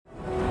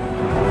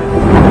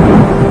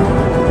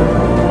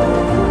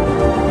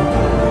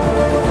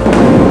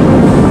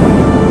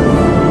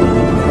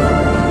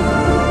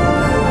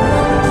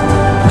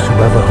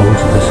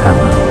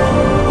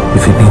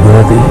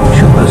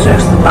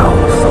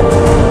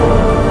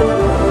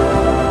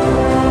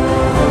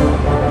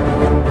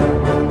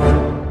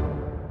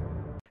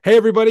Hey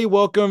everybody,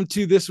 welcome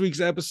to this week's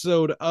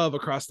episode of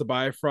Across the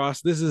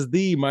Bifrost. This is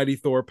the Mighty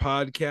Thor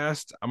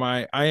podcast.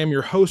 I am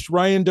your host,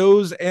 Ryan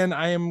Doze, and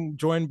I am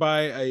joined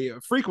by a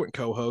frequent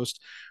co-host.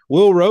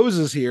 Will Rose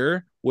is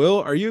here.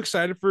 Will, are you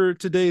excited for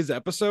today's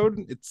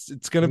episode?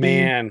 It's gonna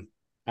be Man,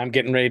 I'm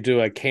getting ready to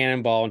do a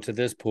cannonball into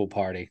this pool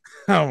party.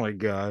 oh my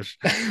gosh.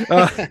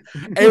 Uh,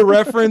 a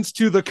reference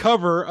to the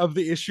cover of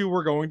the issue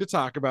we're going to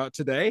talk about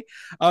today.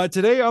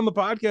 Today on the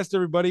podcast,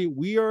 everybody,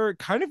 we are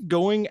kind of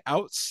going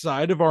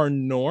outside of our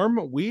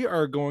norm. We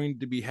are going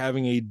to be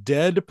having a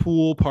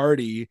Deadpool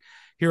party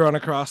here on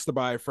Across the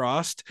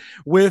Bifrost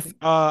with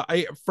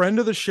a friend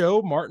of the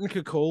show, Martin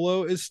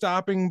Cocolo, is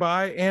stopping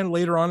by. And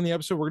later on in the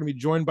episode, we're going to be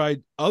joined by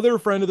other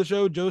friend of the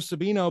show, Joe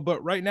Sabino.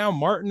 But right now,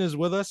 Martin is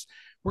with us.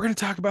 We're going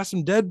to talk about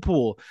some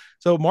Deadpool.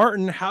 So,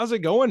 Martin, how's it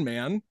going,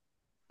 man?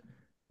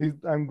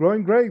 I'm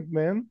growing great,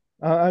 man.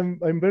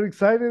 I'm very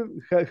excited,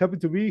 happy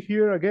to be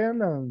here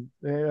again,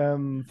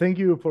 and thank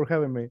you for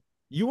having me.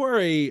 You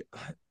are a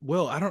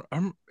well, I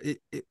don't.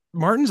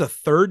 Martin's a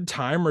third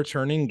time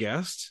returning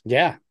guest.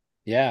 Yeah,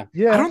 yeah. I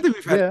Yeah, don't think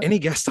we've had yeah. any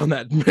guests on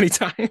that many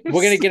times.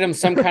 We're gonna get him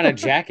some kind of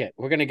jacket.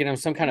 We're gonna get him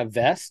some kind of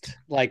vest,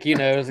 like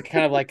it's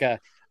kind of like a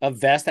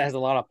vest that has a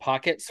lot of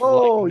pockets for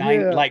Oh,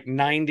 yeah,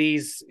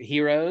 90s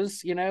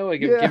heroes. We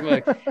give yeah. him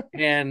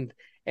a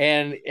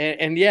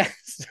and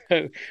yes.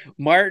 So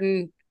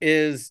Martin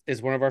is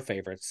one of our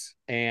favorites,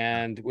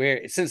 and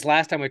we're since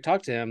last time we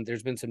talked to him,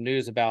 there's been some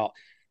news about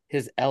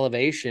his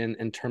elevation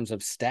in terms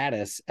of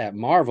status at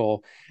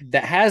Marvel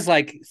that has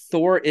like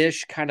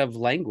Thor-ish kind of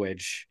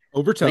language lingo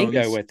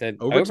Overtones, with it,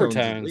 overtones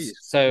at overtones.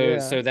 least. So Yeah,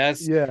 so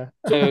that's yeah.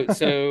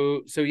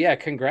 so yeah,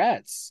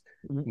 congrats,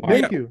 Yeah, Thank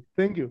Martin. you,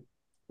 thank you.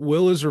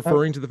 Will is Uh,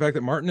 referring to the fact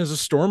that Martin is a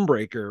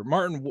Stormbreaker.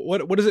 Martin,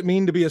 what does it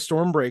mean to be a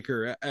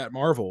Stormbreaker at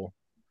Marvel?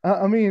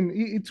 I mean,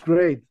 it's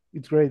great.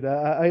 It's great.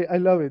 I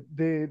love it.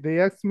 They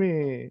asked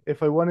me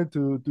if I wanted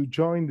to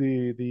join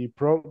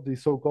the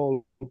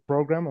so-called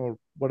program or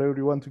whatever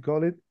you want to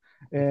call it,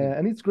 Mhm.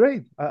 and it's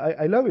great.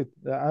 I love it.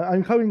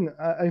 I'm having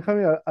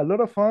a lot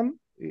of fun.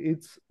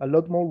 It's a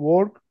lot more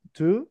work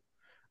too,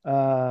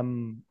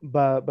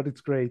 but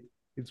it's great.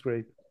 It's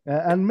great.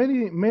 And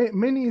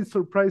many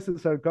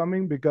surprises are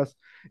coming because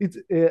it's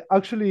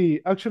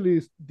actually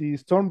the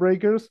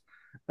Stormbreakers.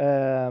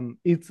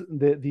 It's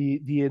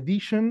the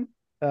edition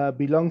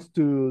belongs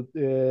to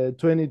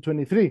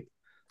 2023.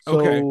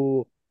 Okay,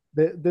 So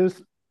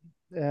there's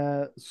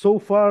so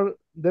far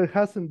there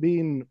hasn't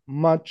been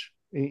much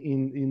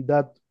in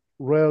that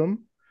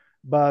realm,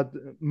 but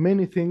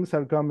many things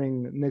are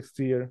coming next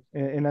year,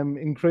 and I'm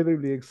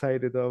incredibly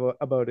excited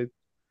about it.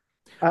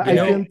 I, you I Yeah.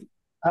 know, can't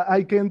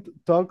I can't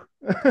talk.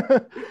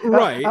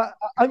 right?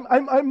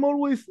 I'm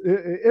always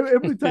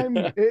every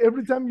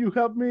time you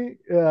have me,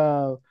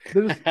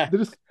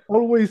 there's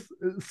always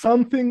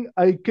something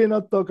I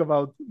cannot talk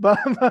about.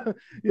 But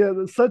yeah,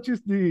 such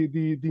is the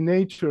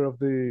nature of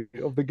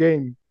the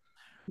game.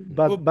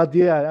 But Well, but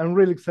yeah, I'm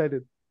really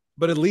excited.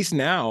 but at least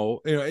now,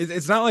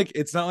 it's not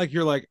like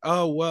you're like,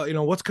 oh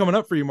well, what's coming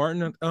up for you,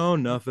 Martin? Oh,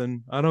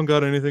 nothing. I don't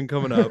got anything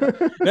coming up.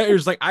 Now you're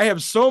just like, I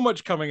have so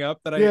much coming up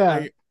that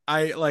Yeah,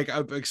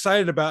 I'm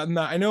excited about. And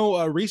I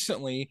know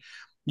recently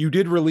you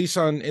did release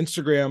on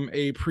Instagram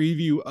a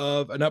preview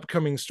of an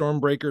upcoming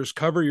Stormbreakers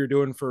cover you're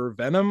doing for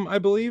Venom, I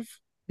believe.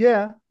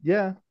 yeah,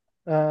 yeah.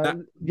 That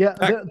Yeah,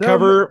 that there are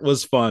cover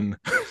was fun.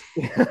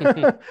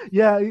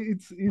 yeah,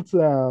 it's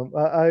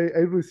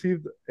I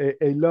received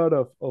a lot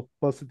of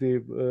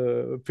positive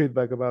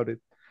feedback about it.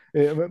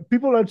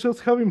 People are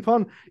just having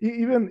fun.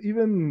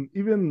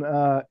 Even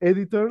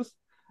editors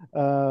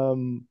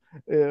um,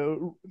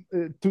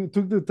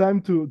 took the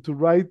time to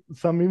write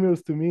some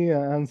emails to me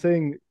and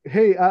saying,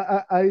 "Hey,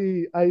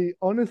 I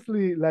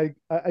honestly like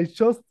I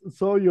just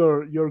saw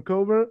your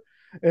cover,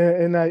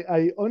 and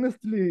I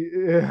honestly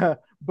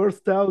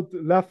burst out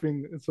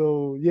laughing."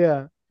 So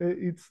yeah,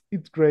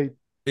 it's great.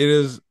 It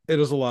is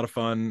a lot of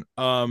fun.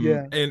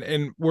 Yeah,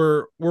 And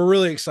we're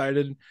really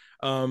excited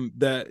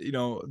that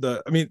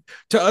the I mean,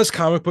 to us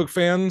comic book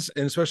fans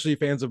and especially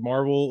fans of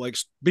Marvel, like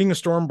being a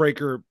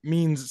Stormbreaker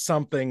means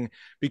something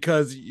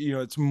because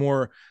it's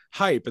more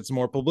hype, it's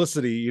more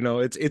publicity,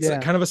 it's a yeah.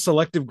 kind of a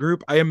selective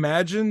group. I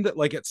imagine that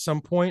like at some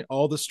point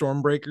all the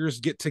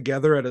Stormbreakers get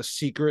together at a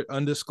secret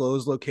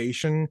undisclosed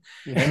location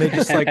and they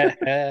just like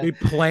they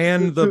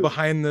plan the To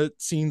behind the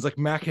scenes like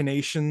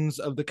machinations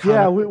of the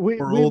yeah, comic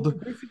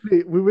world.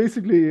 we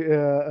basically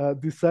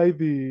decide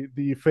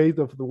the fate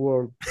of the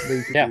world,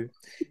 Yeah. basically.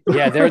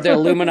 Yeah, they're the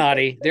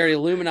Illuminati. They're the Yeah.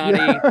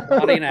 Illuminati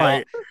plotting Right.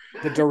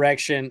 out the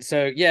direction.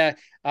 So yeah,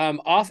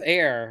 off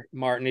air,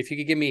 Martin, if you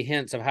could give me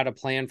hints of how to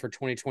plan for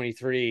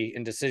 2023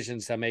 and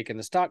decisions to make in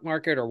the stock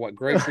market or what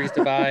groceries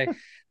to buy,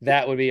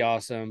 that would be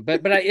awesome.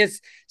 But it's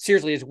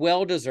seriously, it's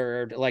well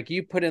deserved. Like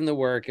you put in the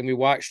work and we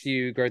watched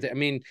you grow. I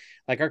mean,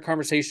 like our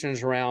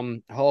conversations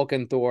around Hulk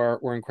and Thor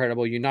were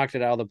incredible. You knocked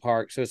it out of the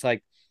park. So it's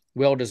like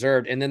well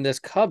deserved. And then this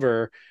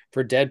cover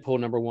for Deadpool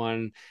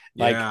 #1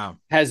 like Yeah.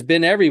 has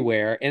been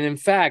everywhere. And in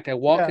fact, I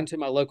walk Yeah. into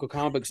my local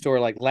comic book store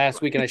like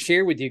last week, and I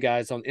shared with you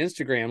guys on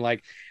Instagram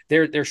like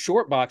they're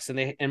short box,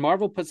 and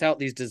Marvel puts out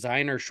these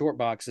designer short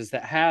boxes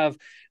that have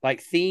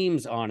like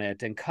themes on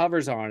it and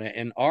covers on it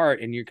and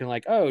art, and you can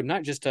like, oh,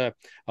 not just a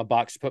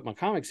box to put my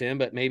comics in,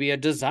 but maybe a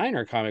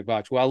designer comic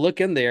box. Well, I look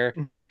in there,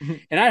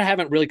 and I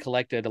haven't really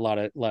collected a lot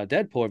of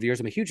Deadpool over years.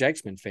 I'm a huge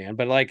X-Men fan,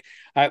 but like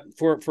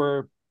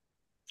for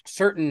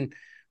certain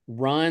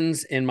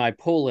runs in my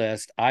pull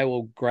list, I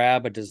will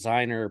grab a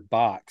designer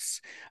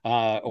box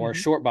or a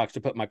short box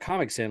to put my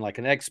comics in, like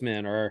an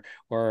X-Men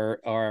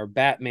or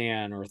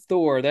Batman or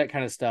Thor, that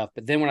kind of stuff.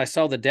 But then when I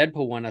saw the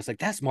Deadpool one, I was like,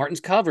 that's Martin's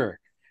cover.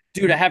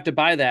 Dude, I have to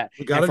buy that.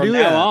 We And got to from do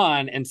now that.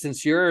 on, and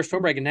since you're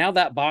Stormbreaker, now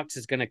that box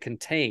is going to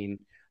contain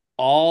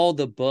all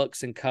the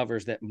books and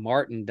covers that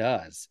Martin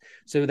does,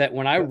 so that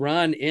when I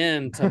run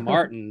into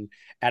Martin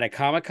at a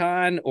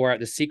Comic-Con or at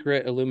the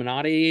secret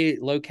Illuminati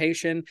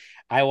location,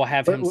 I will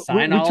have him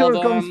sign all Whichever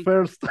of comes them.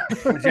 first.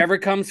 Whichever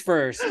comes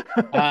first.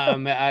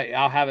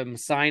 I'll have him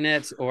sign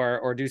it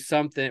or do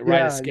something, write a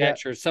Yeah, yeah,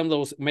 sketch or some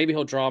little. Maybe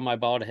he'll draw my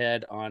bald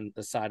head on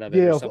the side of it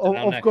yeah. or Of, something. of, I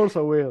don't of know. course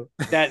I will.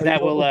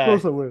 That will. Of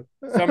course I will.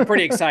 So I'm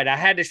pretty excited. I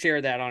had to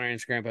share that on our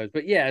Instagram post,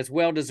 but yeah, it's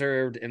well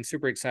deserved and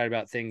super excited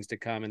about things to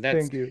come. And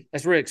Thank you.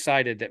 that's really excited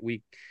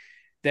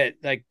that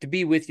like to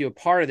be with you a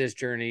part of this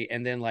journey,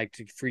 and then like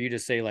for you to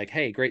say like,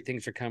 hey, great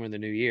things are coming the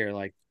new year.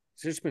 Like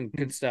there's been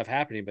good stuff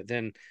happening, but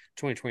then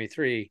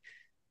 2023,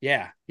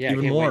 yeah,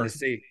 Even can't more. wait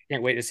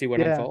to see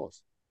what Yeah.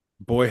 unfolds.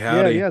 Boy,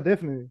 howdy. Yeah,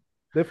 definitely.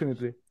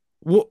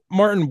 Well,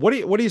 Martin, what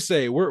do you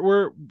say?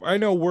 I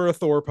know we're a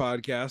Thor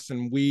podcast,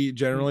 and we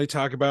generally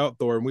talk about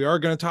Thor, and we are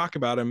going to talk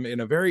about him in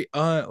a very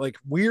like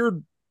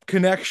weird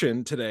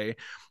connection today.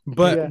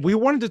 But Yeah. we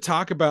wanted to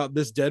talk about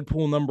this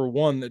Deadpool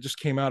 #1 that just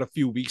came out a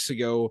few weeks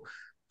ago.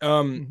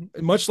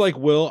 Much like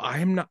Will,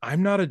 I'm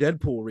not a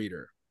Deadpool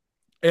reader,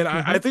 and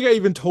I think I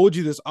even told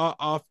you this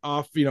off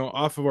off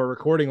of our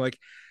recording. Like,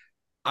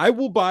 I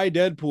will buy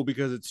Deadpool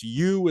because it's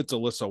you, it's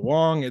Alyssa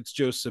Wong, it's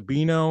Joe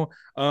Sabino,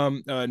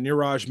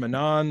 Niraj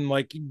Menon,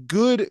 like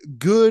good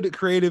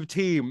creative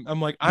team.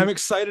 I'm like, I'm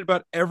excited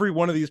about every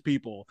one of these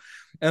people.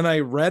 And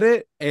I read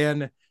it,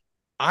 and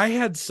I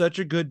had such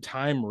a good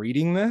time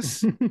reading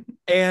this.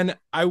 And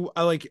I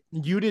like,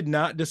 you did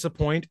not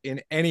disappoint in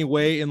any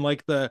way in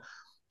like the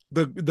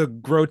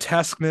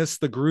grotesqueness,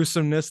 the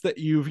gruesomeness that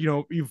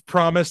you've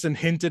promised and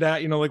hinted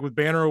at, like with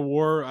Banner of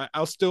War. I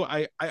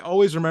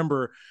always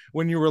remember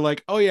when you were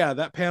like, oh yeah,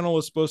 that panel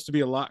was supposed to be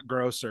a lot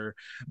grosser,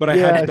 but I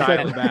had to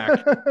dial it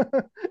back.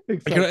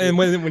 Exactly. And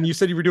when you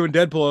said you were doing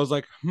Deadpool, I was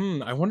like,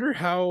 I wonder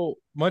how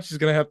much he's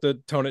gonna have to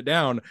tone it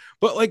down.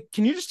 But like,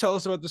 can you just tell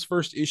us about this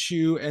first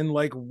issue and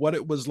like what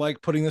it was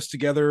like putting this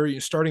together?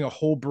 You're starting a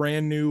whole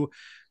brand new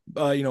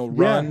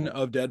run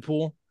of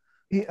Deadpool.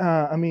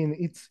 I mean,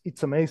 it's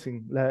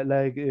amazing. This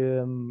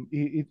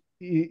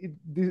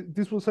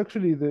was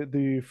actually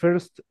the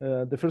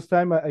first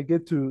time I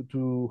get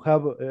to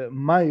have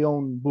my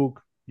own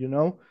book,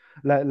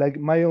 like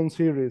my own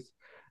series,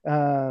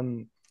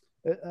 um,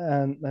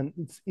 and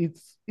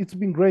it's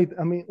been great.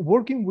 I mean,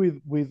 working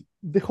with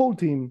the whole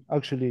team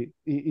actually,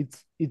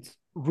 it's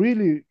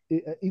really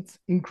it's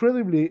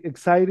incredibly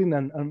exciting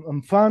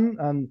and fun,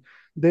 and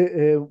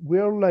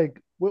we're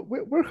like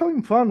we're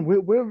having fun.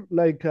 We're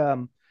like.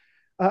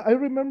 I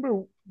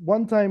remember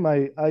one time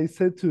I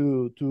said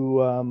to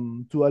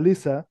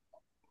Alisa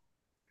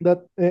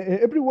that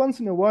every once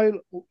in a while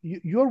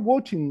you're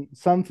watching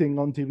something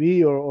on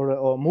TV or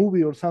a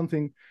movie or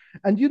something,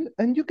 and you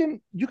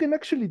can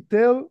actually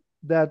tell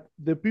that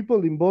the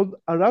people involved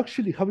are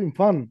actually having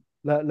fun.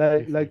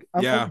 Like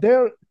Yeah.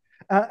 there,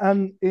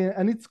 and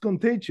it's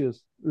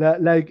contagious.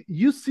 Like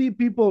you see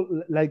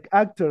people like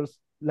actors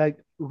like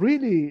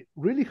really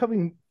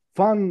having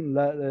fun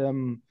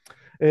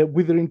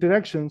with their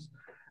interactions,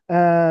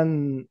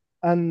 and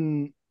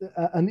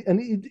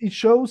it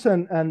shows,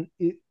 and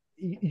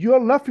you are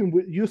laughing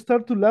you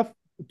start to laugh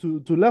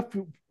to laugh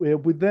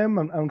with them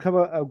and have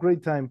a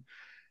great time.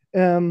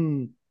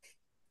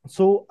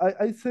 So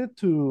I said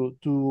to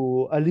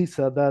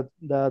Alisa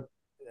that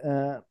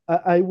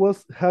I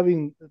was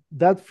having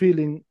that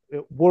feeling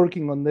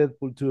working on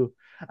Deadpool too,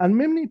 and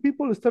many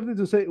people started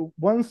to say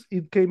once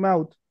it came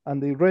out and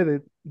they read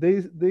it,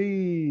 they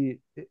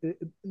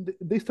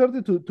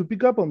started to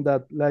pick up on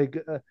that. Like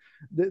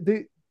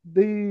they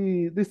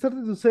they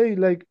started to say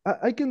like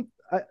I can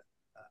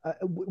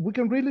we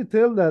can really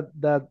tell that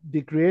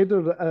the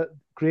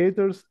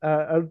creators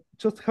are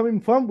just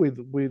having fun with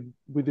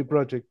the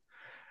project,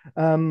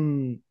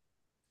 um,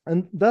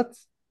 and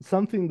that's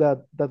something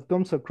that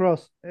comes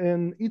across,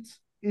 and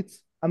it's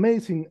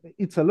amazing.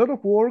 It's a lot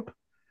of work,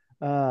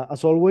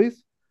 as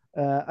always.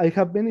 I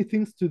have many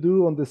things to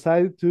do on the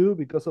side too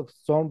because of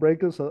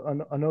Stormbreakers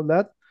and all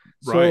that.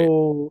 Right.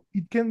 So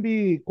it can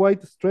be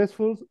quite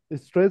stressful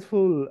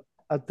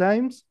at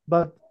times,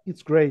 but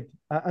it's great.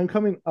 I'm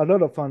having a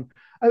lot of fun.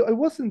 I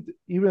wasn't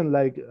even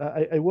like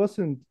I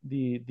wasn't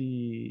the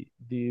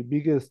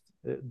biggest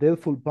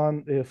Deadpool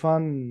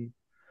fan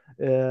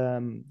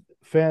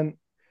fan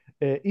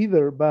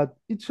either, but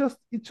it's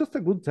just a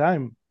good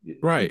time.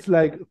 Right. It's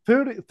like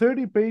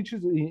 30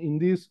 pages in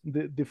this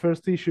the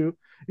first issue.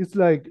 It's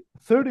like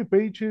 30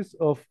 pages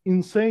of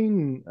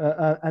insane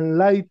and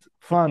light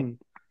fun.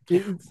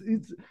 It's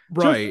just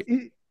Right.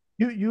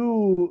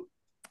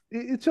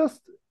 it's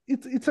just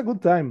it's a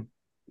good time.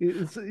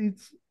 It's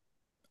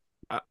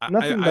I I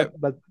nothing I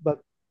but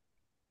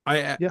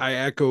yeah. I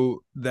echo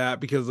that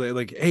because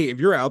like, hey, if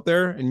you're out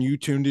there and you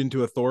tuned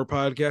into a Thor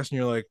podcast and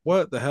you're like,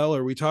 what the hell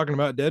are we talking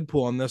about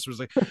Deadpool on this? It was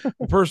like,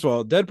 well, first of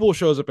all, Deadpool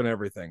shows up in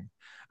everything.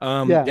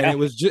 Yeah. And Yeah, it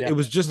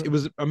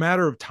was a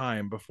matter of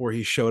time before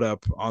he showed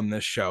up on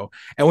this show.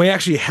 And we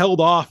actually held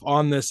off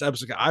on this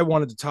episode. I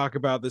wanted to talk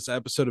about this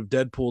episode of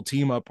Deadpool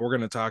Team Up we're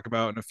going to talk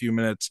about in a few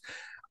minutes.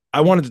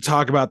 I wanted to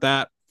talk about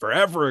that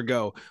forever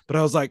ago, but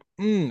I was like,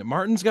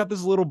 Martin's got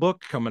this little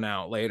book coming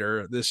out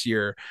later this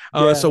year.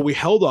 So Yeah. we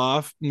held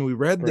off and we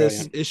read this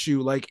brilliant.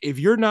 issue. Like, if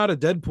you're not a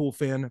Deadpool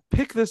fan,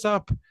 pick this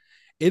up.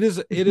 It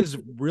is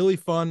really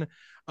fun.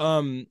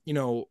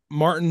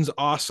 Martin's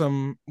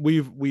awesome.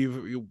 We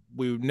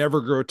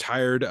never grow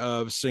tired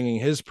of singing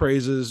his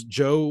praises.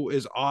 Joe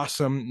is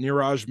awesome.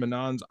 Niraj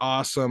Menon's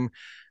awesome.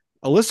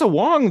 Alyssa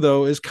Wong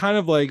though is kind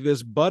of like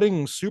this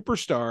budding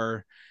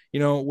superstar,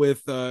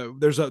 with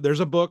there's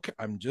a book.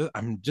 I'm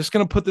just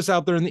going to put this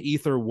out there in the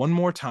ether one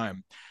more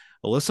time.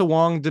 Alyssa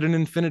Wong did an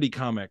Infinity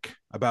comic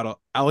about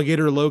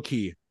alligator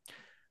Loki.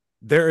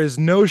 There is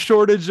no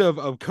shortage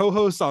of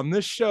co-hosts on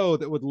this show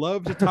that would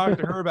love to talk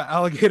to her about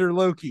alligator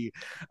Loki.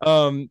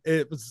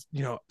 It was,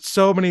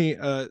 so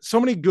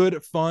many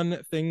good fun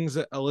things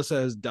that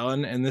Alyssa has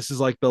done, and this is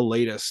like the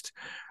latest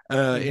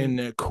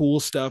in cool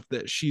stuff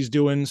that she's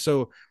doing.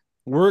 So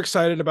we're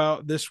excited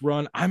about this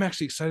run. I'm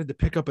actually excited to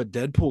pick up a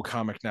Deadpool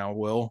comic now,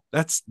 Will.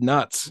 That's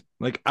nuts.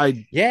 Like,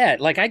 I Yeah,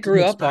 like I grew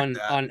didn't up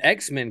expect on that.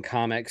 X-Men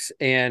comics,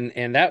 and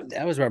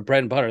that was my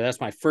bread and butter. That's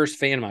my first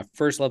fan, my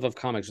first love of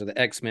comics were the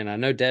X-Men. I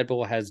know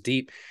Deadpool has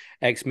deep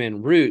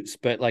X-Men roots,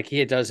 but like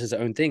he does his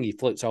own thing. He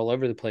floats all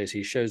over the place.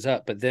 He shows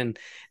up, but then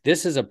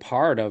this is a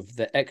part of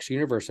the X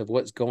universe of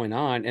what's going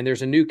on, and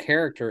there's a new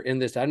character in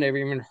this I've never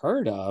even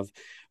heard of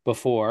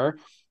before.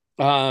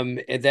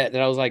 That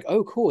I was like,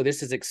 oh cool,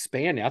 this is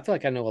expanding. I feel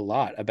like I know a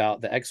lot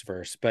about the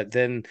X-verse, but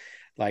then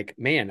like,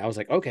 man, I was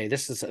like, okay,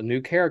 this is a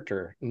new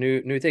character,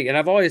 new thing. And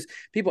I've always,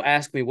 people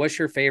ask me, what's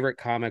your favorite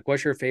comic,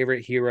 what's your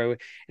favorite hero,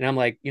 and I'm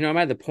like, I'm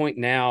at the point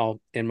now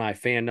in my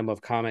fandom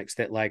of comics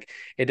that like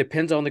it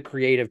depends on the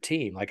creative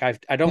team. Like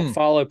I don't Hmm.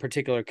 follow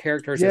particular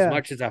characters as Yeah.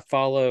 much as I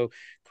follow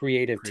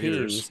creative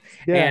Creators. teams.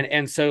 Yeah.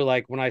 And so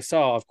like when I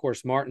saw, of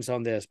course, Martin's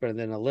on this, but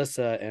then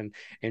Alyssa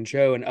and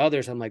Joe and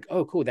others, I'm like,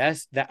 oh cool,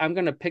 that's that, I'm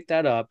gonna pick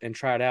that up and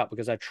try it out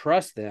because I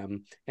trust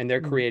them and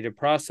their Mm. creative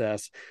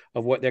process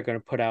of what they're going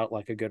to put out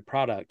like a good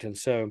product. And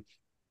so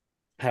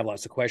I have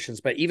lots of questions,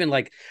 but even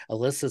like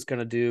Alyssa's going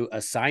to do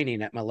a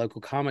signing at my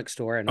local comic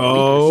store in a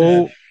week or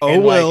so.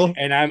 And like, Will.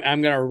 and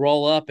I'm going to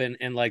roll up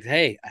and like,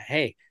 hey,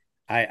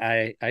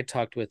 I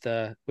talked with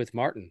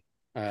Martin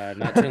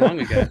not too long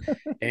ago,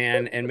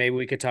 and maybe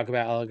we could talk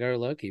about Alligator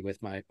Loki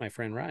with my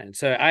friend Ryan.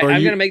 So Are I'm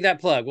you going to make that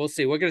plug. We'll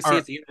see. We're going to see are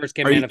if the universe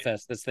can are you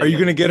manifest this are thing you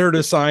with going to me. get her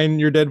to sign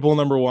your Deadpool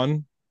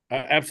 #1?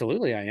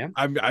 Absolutely, I am.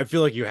 I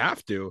feel like you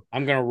have to.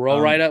 I'm going to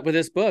roll right up with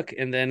this book.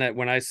 And then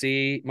when I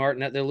see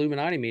Martin at the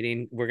Illuminati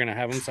meeting, we're going to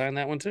have him sign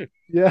that one too.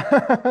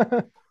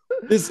 Yeah.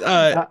 This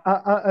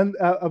And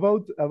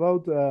about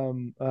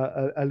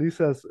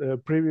Alisa's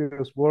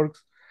previous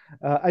works,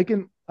 I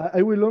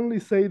will only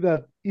say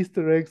that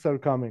Easter eggs are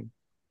coming.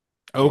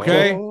 So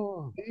okay.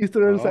 Oh,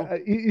 Easter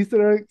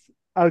eggs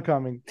are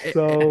coming.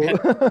 So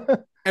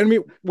I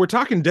mean, we're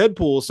talking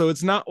Deadpool, so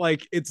it's not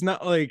like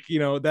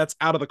that's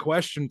out of the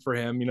question for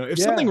him. If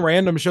something yeah,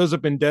 random shows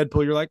up in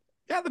Deadpool, you're like,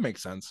 yeah, that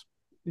makes sense.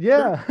 Sure.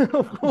 yeah,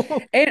 of course.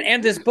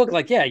 and this book,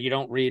 like, yeah, you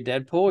don't read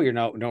Deadpool,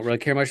 don't really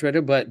care much about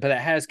it, but it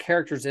has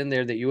characters in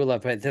there that you will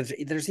love. But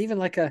there's even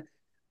like a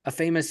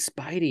famous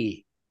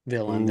Spidey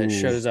villain that Ooh.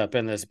 shows up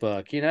in this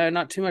book.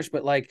 Not too much,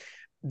 but like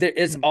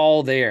it's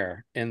all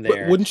there in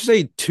there. Wouldn't you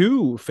say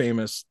two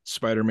famous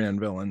Spider-Man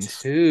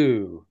villains?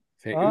 Two.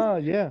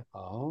 Yeah.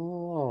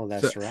 Oh, So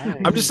that's right.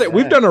 I'm just saying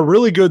we've Yeah. done a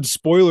really good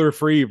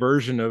spoiler-free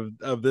version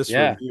of this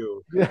Yeah.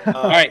 review.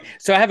 All right.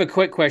 So I have a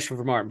quick question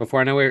for Martin before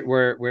I know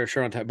we're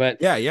short on time. But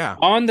Yeah.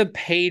 on the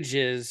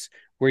pages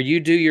where you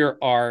do your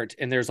art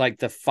and there's like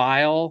the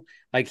file,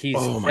 like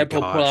Oh my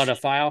Deadpool pull out a gosh.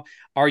 file.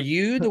 Are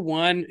you the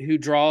one who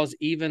draws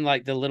even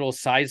like the little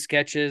side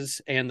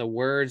sketches and the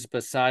words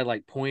beside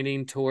like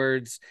pointing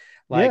towards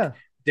like Yeah.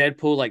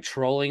 Deadpool like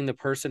trolling the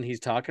person he's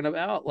talking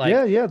about? Like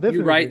Yeah, you write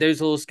definitely.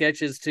 those little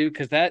sketches too,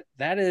 because that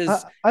is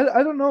I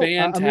don't know. I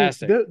mean,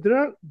 fantastic.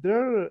 there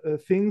are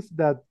things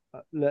that,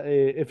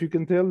 if you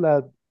can tell,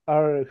 that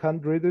are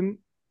handwritten.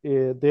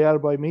 They are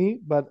by me,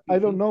 but I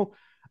don't Mhm. know.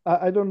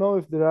 I don't know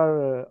if there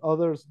are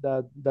others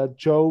that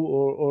Joe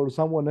or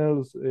someone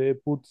else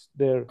puts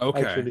there.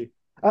 Okay. Actually,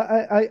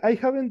 I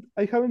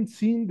haven't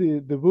seen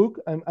the book.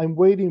 I'm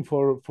waiting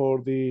for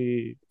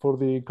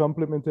the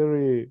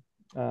complementary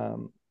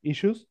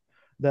issues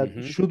that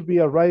Mhm. should be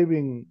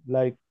arriving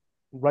like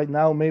right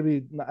now,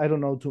 maybe I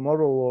don't know,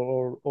 tomorrow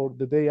or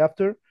the day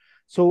after.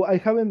 So I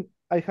haven't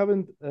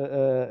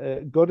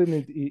gotten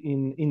it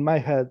in my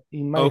head,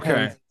 in my Okay.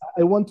 hands.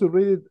 I want to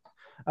read it.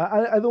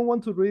 I don't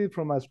want to read it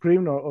from a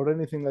screen or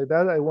anything like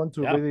that. I want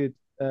to Yeah. read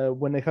it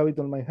when I have it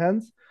on my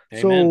hands.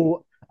 Amen.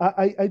 So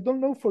I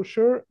don't know for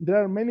sure.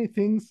 There are many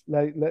things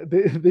like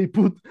they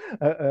put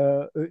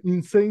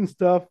insane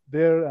stuff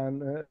there,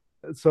 and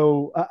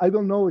so I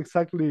don't know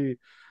exactly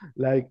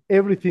like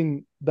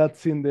everything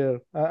that's in there.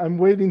 I'm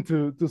waiting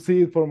to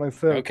see it for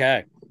myself.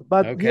 Okay.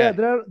 But yeah,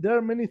 Okay. there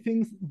are many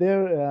things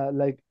there,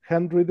 like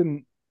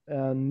handwritten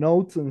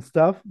notes and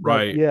stuff that,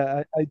 Right.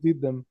 yeah, I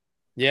did them.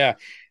 Yeah.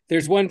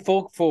 There's one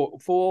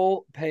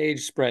full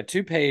page spread,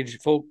 2 page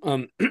full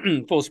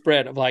full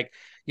spread of like,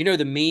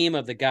 the meme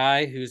of the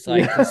guy who's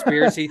like Yeah.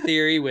 conspiracy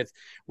theory with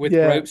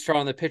Yeah. ropes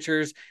drawing the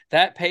pictures.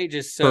 That page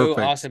is so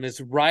Perfect. awesome.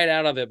 It's right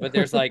out of it, but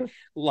there's like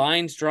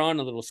lines drawn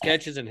and little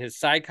sketches and his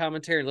side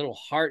commentary, little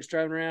hearts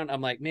driving around.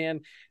 I'm like,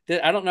 man,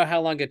 I don't know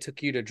how long it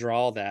took you to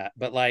draw that,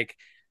 but like,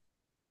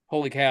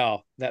 holy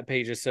cow, that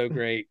page is so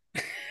great.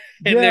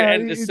 Yeah,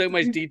 and there's so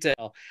much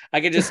detail.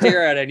 I can just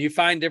stare at it and you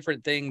find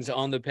different things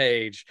on the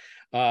page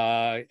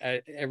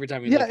every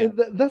time you yeah, look at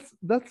it.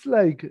 that's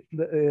like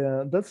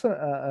that's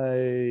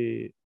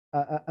an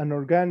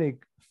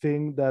organic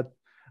thing that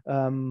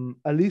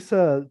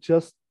Alisa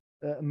just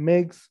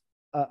makes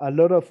a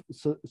lot of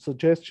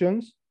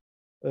suggestions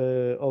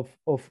of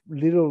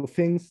little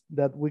things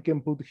that we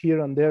can put here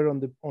and there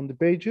on the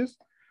pages.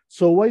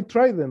 So I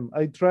try them.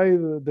 I try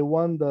the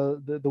ones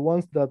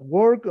that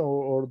work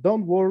or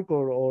don't work,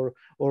 or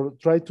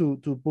try to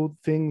put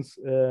things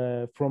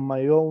from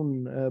my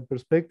own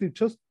perspective,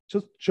 just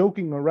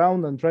joking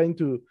around and trying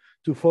to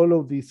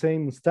follow the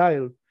same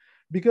style.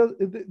 Because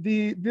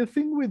the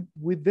thing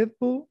with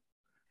Deadpool,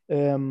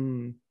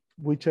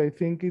 which I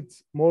think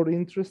it's more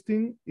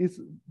interesting,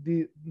 is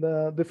the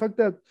fact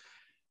that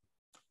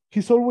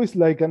he's always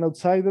like an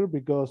outsider,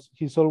 because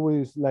he's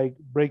always like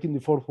breaking the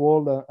fourth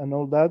wall and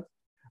all that.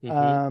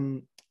 Mm-hmm.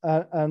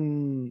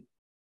 And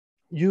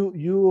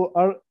you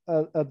are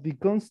at the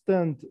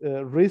constant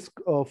risk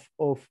of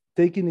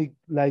taking it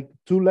like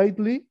too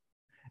lightly,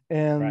 Right.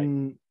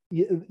 and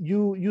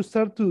you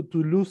start to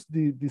lose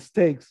the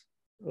stakes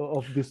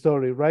of the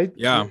story, right?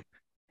 Yeah.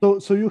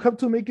 So you have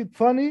to make it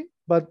funny,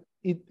 but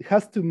it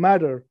has to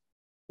matter.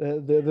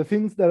 The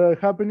things that are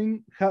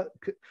happening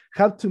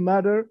have to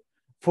matter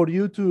for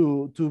you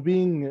to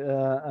being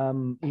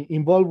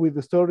involved with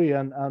the story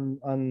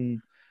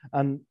and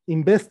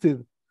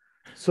invested.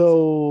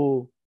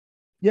 So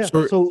yeah,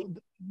 So so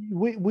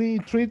we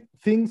treat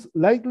things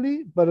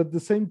lightly, but at the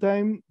same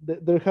time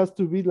there has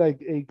to be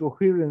like a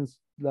coherence.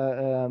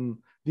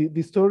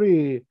 The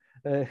story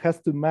has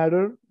to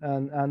matter,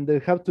 and there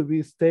have to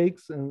be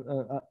stakes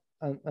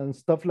and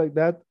stuff like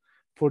that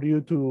for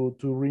you to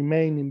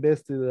remain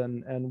invested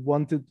and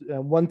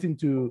wanting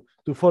to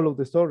follow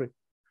the story.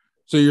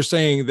 So you're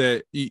saying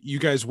that you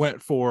guys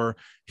went for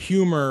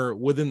humor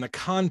within the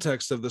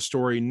context of the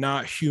story,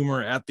 not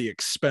humor at the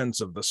expense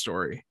of the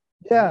story.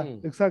 Yeah,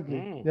 Mm. exactly.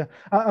 Mm. Yeah,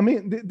 I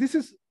mean, this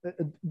is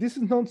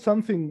not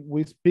something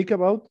we speak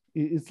about.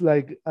 It's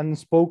like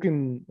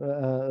unspoken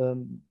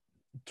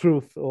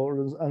truth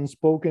or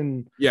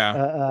unspoken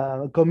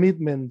Yeah.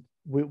 commitment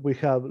we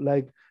have.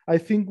 Like, I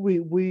think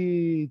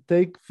we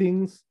take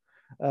things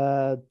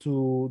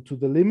to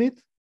the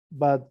limit,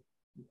 but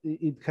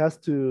it has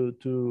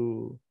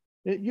to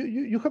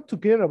you have to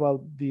care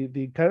about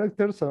the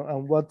characters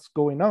and what's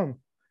going on.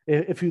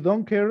 If you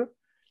don't care,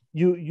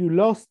 you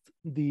lost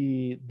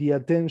the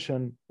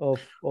attention of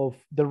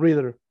the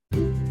reader.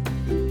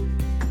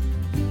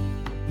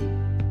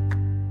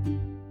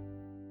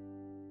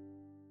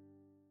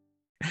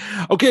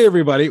 Okay,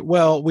 everybody.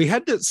 Well, we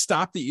had to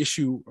stop the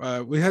issue.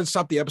 We had to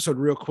stop the episode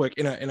real quick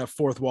in a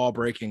fourth wall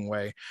breaking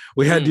way.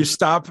 We had to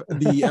stop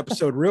the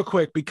episode real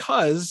quick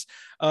because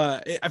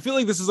I feel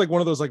like this is like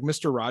one of those like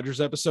Mr.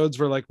 Rogers episodes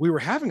where like we were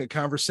having a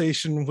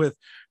conversation with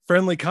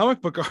friendly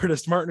comic book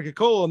artist Martin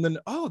Kikol, and then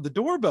the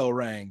doorbell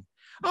rang.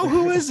 Oh,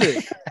 who is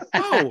it?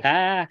 Oh,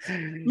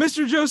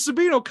 Mr. Joe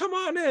Sabino, come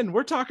on in.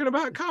 We're talking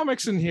about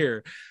comics in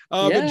here.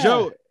 But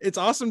Joe, it's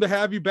awesome to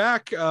have you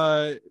back.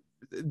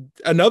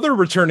 Another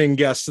returning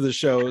guest to the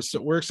show.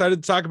 So we're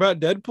excited to talk about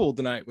Deadpool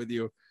tonight with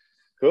you.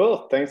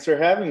 Cool. Thanks for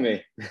having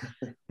me.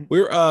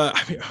 We're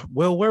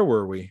well, where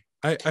were we?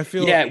 I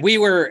feel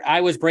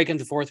I was breaking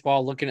the fourth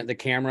wall, looking at the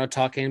camera,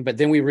 talking, but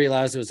then we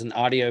realized it was an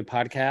audio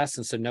podcast,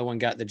 and so no one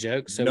got the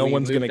joke. So no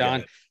one's gonna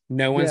get it.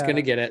 No one's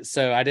gonna get it.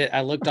 So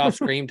I looked off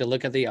screen to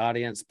look at the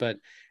audience, but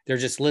they're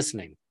just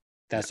listening.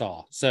 That's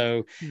all.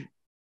 So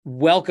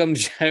welcome,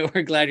 Joe.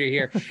 We're glad you're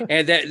here.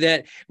 And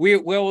that we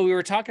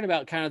were talking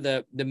about kind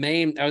of the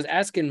main. I was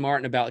asking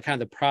Martin about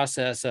kind of the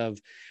process of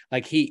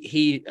like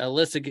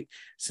Alyssa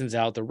sends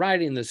out the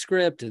writing, the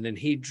script, and then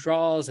he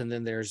draws, and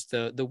then there's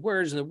the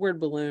words and the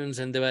word balloons.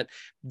 And but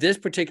this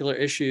particular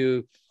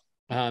issue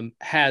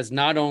has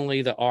not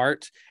only the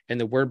art and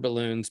the word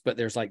balloons, but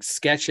there's like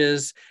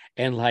sketches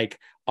and like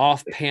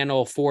off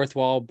panel fourth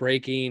wall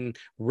breaking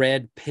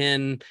red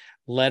pen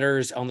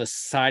letters on the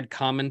side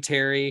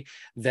commentary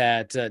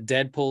that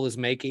Deadpool is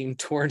making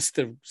towards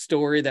the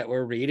story that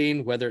we're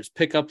reading, whether it's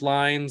pickup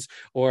lines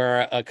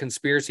or a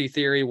conspiracy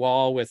theory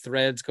wall with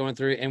threads going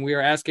through. And we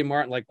were asking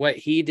Martin like what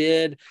he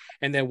did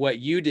and then what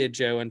you did,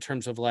 Joe, in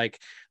terms of like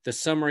the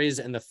summaries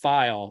and the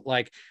file.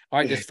 Like, all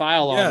right, this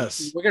file,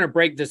 we're going to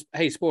break this.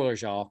 Hey,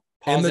 spoilers, y'all.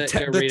 Pause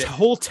and the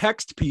whole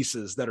text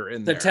pieces that are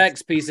in there. The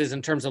text pieces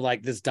in terms of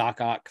like this Doc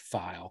Ock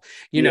file.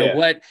 You know,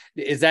 what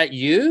is that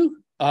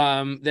you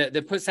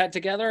that puts that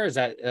together? Is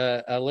that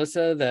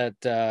Alyssa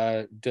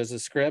that does the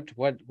script?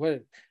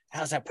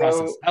 How's that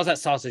process? How's that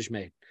sausage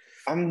made?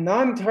 I'm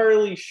not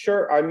entirely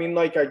sure. I mean,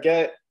 like I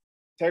get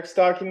text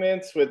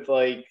documents with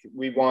like,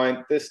 we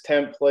want this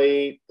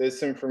template,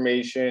 this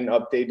information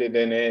updated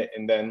in it,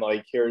 and then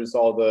like here's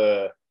all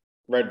the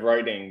red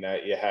writing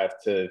that you have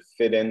to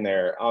fit in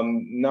there.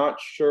 I'm not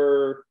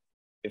sure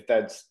if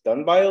that's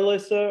done by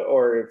Alyssa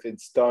or if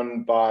it's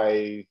done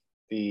by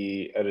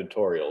the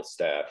editorial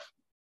staff.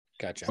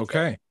 Gotcha.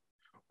 Okay.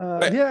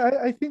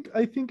 I think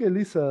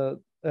Alyssa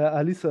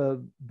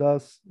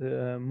does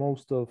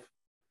most of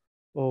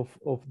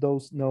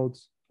those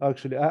notes.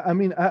 Actually, I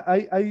mean,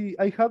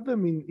 I have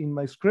them in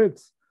my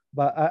scripts,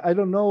 but I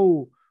don't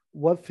know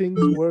what things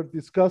were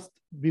discussed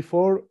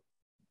before.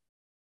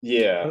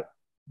 Yeah.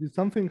 Did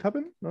something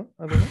happen? No,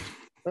 I don't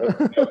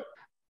know.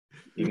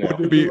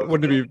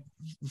 Wouldn't it be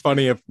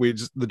funny if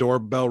the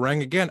doorbell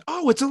rang again?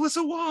 Oh, it's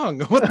Alyssa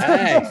Wong. What the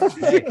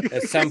hey,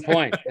 at some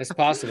point, it's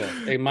possible.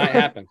 It might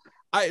happen.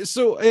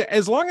 So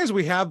as long as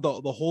we have the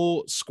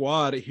whole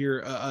squad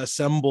here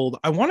assembled,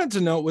 I wanted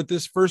to know with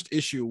this first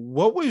issue,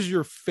 what was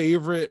your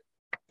favorite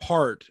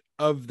part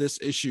of this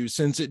issue,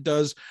 since it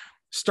does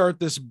start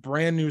this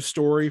brand new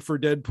story for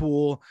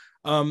Deadpool?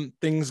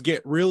 Things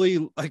get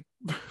really like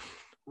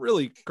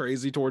really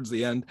crazy towards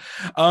the end,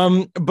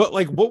 but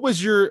like what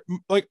was your,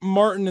 like,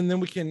 Martin, and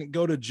then we can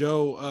go to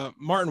Joe.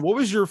 Martin, what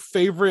was your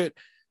favorite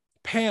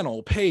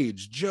panel,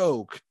 page,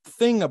 joke,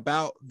 thing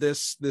about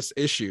this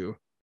issue?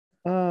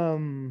 I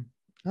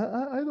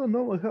don't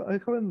know. I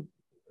haven't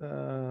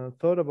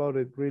thought about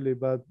it really,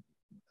 but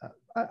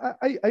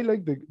I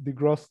like the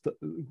gross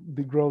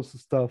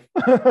stuff.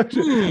 I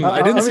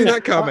didn't see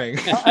that coming.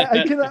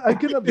 I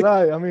cannot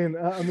lie. I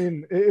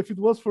mean, if it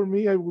was for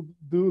me, I would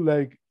do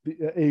like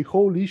a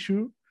whole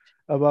issue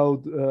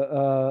about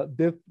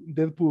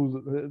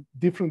Deadpool,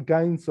 different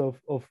kinds of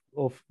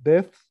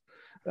deaths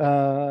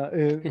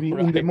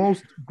in the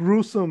most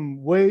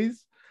gruesome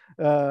ways.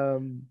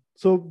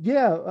 So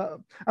yeah,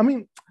 I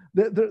mean,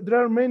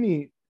 there are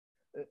many.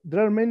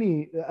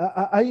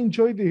 I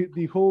enjoy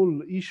the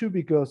whole issue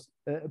because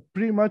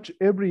pretty much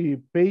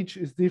every page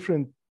is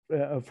different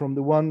from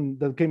the one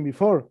that came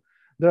before.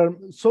 There are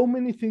so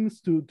many things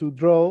to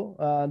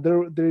draw.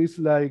 There is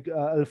like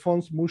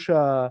Alphonse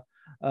Mucha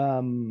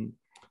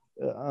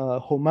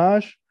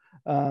homage.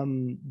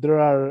 There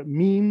are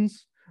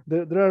memes.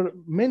 There are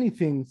many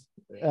things.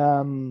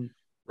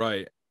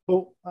 Right.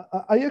 So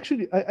I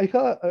actually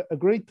had a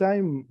great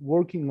time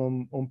working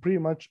on pretty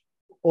much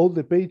all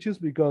the pages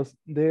because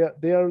they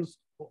are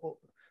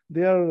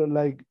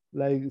like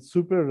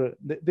super.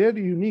 They're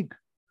unique.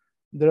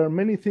 There are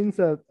many things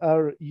that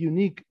are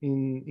unique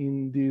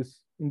in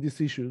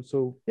this issue.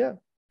 So yeah,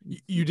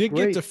 you did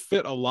get to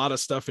fit a lot of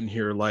stuff in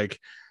here, like,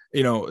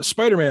 you know,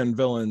 Spider-Man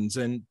villains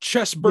and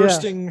chest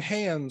bursting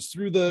hands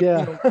through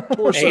the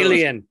torsos.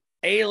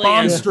 Alien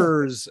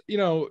monsters, you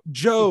know,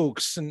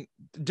 jokes and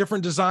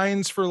different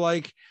designs for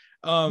like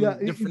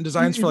different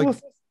designs for like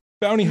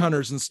bounty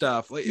hunters and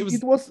stuff. Like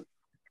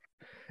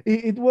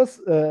it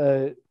was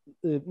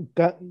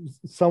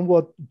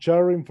somewhat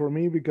jarring for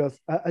me because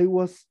I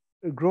was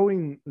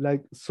growing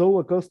like so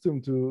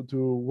accustomed to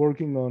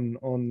working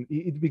on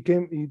it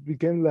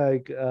became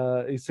like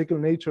a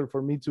second nature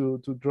for me to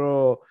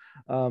draw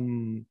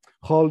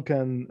Hulk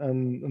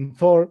and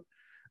Thor.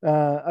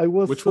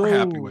 Which we're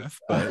happy with,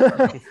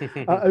 but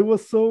I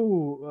was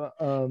so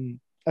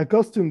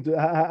accustomed to,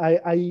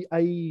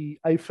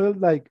 I felt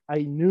like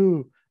I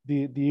knew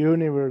the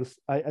universe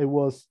I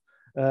was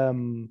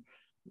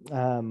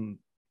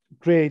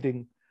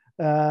creating.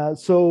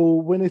 So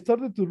when I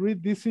started to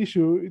read this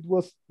issue, it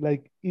was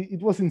like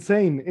it was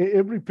insane.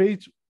 Every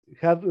page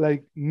had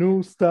like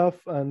new stuff,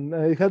 and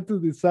I had to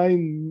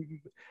design.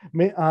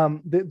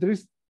 There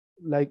is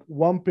like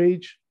one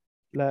page,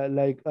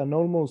 like an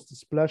almost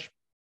splash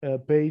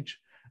page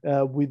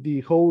with the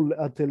whole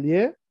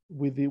atelier,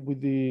 with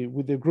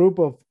the group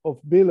of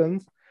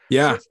villains.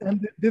 Yeah,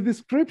 and the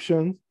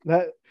descriptions,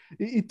 that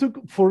it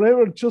took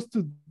forever just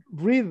to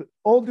read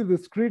all the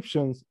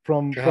descriptions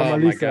from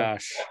Alyssa. My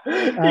gosh.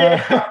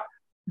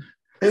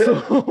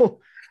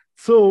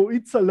 So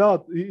it's a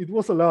lot. It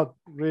was a lot,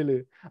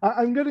 really.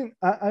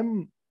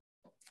 I'm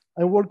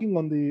working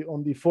on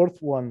the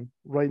fourth one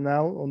right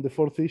now, on the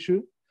fourth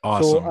issue.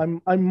 Awesome.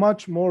 So I'm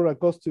much more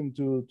accustomed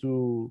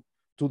to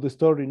the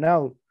story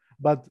now,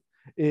 but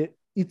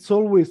it's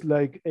always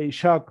like a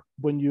shock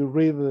when you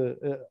read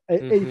a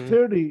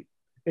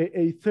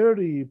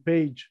 30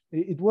 page.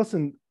 It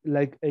wasn't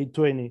like a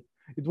 20.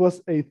 It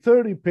was a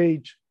 30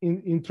 page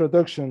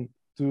introduction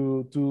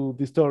to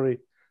the story.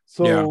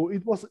 So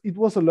it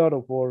was a lot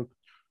of work,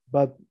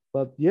 but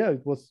yeah,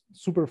 it was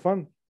super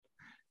fun.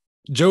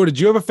 Joe, did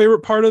you have a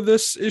favorite part of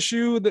this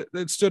issue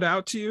that stood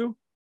out to you?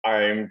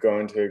 I'm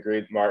going to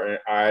agree with Martin.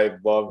 I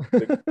love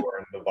the gore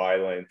and the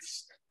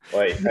violence.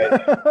 Like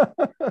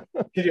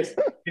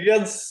he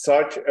does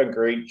such a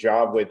great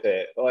job with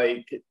it.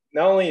 Like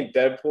not only in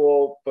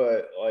Deadpool,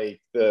 but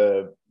like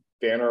the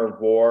Banner of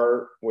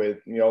War with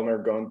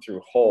Mjolnir going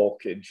through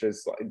Hulk. It's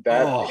just like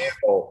that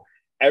panel.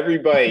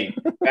 Everybody,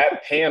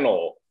 that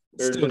panel.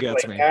 There's Still just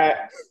gets like me.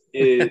 that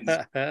is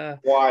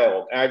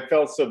wild. And I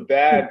felt so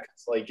bad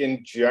because, like,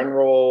 in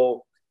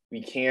general,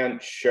 we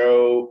can't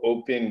show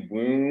open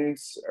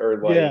wounds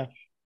or like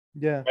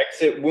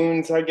exit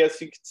wounds, I guess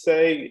you could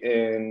say,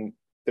 and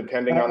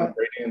depending on the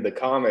rating of the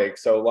comic.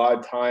 So a lot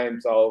of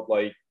times I'll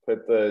like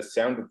put the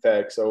sound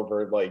effects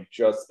over like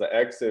just the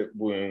exit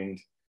wound,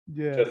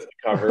 just to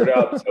cover it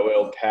up so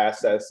it'll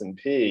pass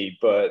S&P.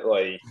 But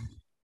like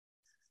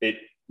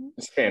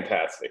it's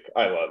fantastic.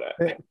 I love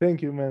that.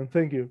 Thank you, man.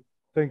 Thank you.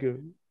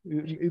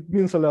 It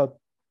means a lot.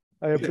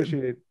 I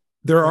appreciate it.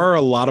 There are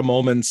a lot of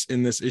moments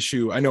in this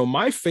issue. I know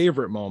my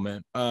favorite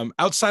moment,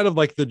 outside of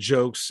like the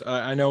jokes,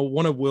 I know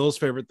one of Will's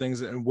favorite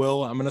things, and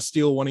Will, I'm going to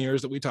steal one of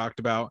yours that we talked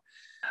about,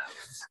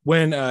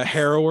 when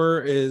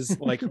Harrower is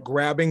like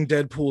grabbing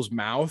Deadpool's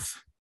mouth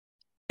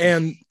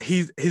and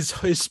his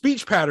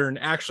speech pattern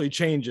actually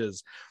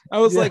changes. I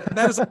was like,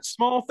 that is a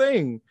small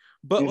thing,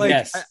 but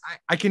like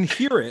I can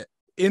hear it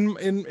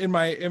in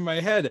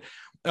my head.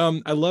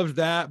 I loved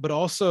that, but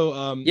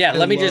also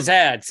let me just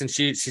add, since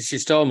she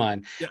stole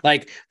mine,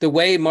 like the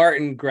way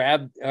Martin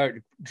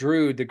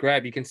drew the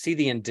grab, you can see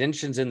the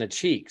indentions in the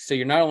cheeks. So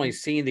you're not only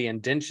seeing the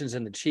indentions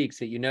in the cheeks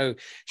that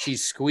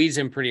she's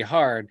squeezing pretty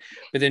hard,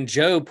 but then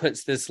Joe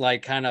puts this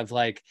like kind of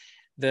like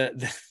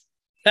the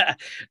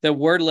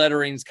word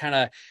letterings kind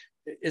of,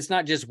 it's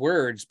not just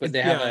words, but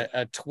they have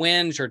a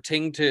twinge or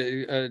twinge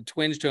to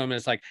them. And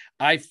it's like,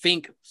 I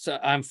think so,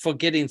 I'm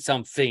forgetting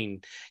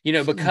something,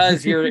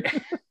 because you're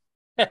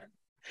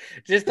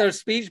just those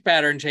speech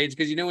pattern change,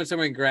 because when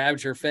someone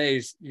grabs your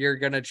face, you're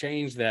gonna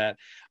change that.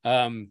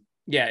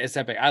 It's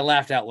epic. I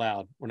laughed out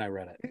loud when I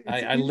read it.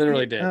 I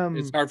literally did.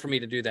 It's hard for me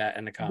to do that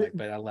in the comic,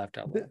 but I laughed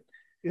out loud.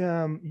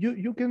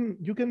 You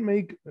can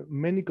make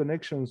many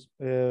connections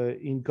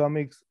in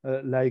comics,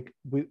 like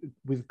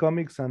with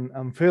comics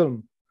and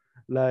film.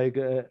 Like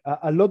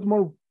a lot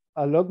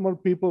more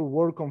people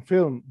work on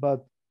films,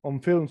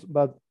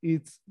 but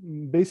it's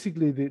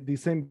basically the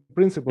same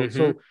principle.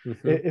 So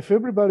if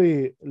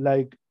everybody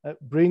like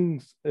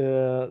brings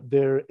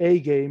their A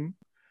game,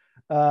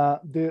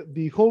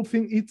 the whole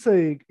thing, it's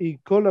a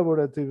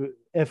collaborative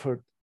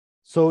effort.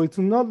 So it's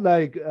not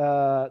like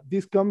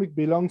this comic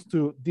belongs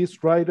to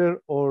this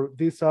writer or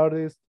this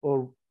artist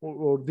or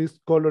this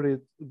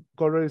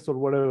colorist or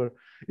whatever.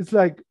 It's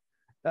like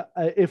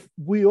if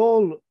we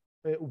all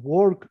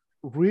work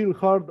real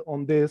hard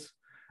on this,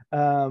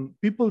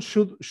 people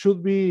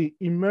should be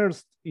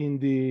immersed in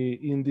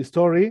the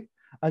story,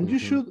 and you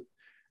should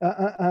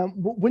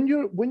when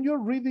you're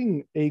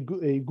reading a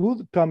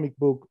good comic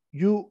book,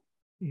 you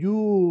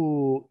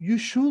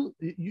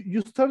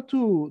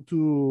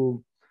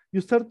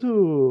start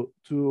to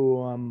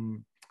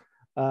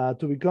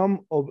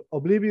become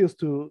oblivious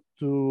to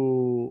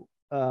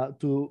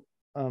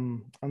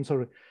I'm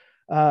sorry,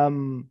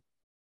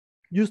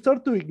 you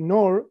start to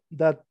ignore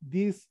that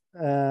these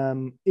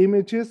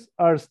images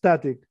are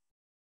static.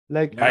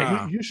 Like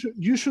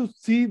you should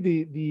see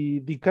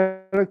the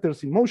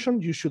characters in motion.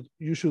 You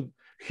should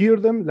hear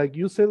them, like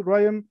you said,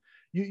 Ryan.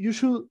 You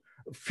should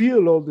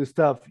feel all this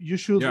stuff. You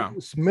should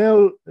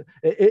smell.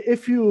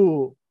 If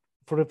you,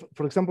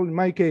 for example, in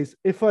my case,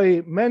 if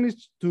I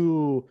manage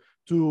to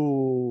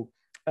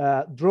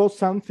draw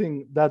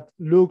something that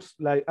looks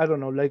like, I don't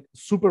know, like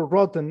super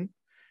rotten,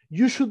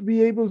 you should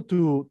be able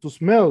to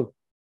smell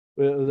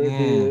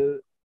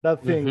that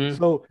thing.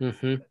 So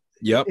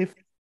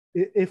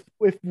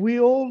if we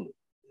all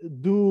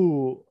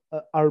do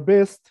our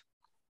best,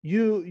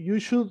 you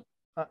should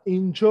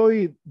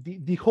enjoy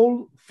the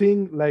whole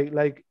thing.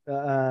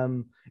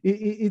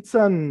 It's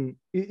an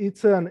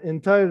entity.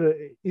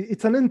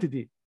 It's an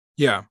entity.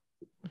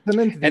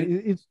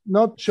 It's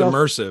not just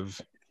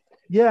immersive.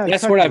 Yeah, that's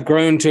exactly what I've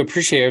grown to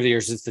appreciate over the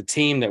years. It's the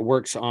team that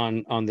works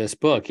on this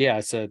book. Yeah,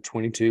 it's a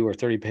 22 or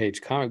 30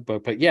 page comic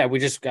book, but yeah, we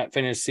just got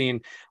finished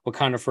seeing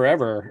Wakanda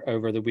Forever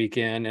over the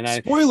weekend, and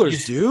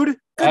spoilers, dude.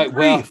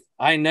 Well,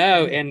 I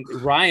know. And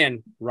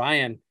Ryan,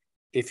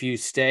 if you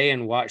stay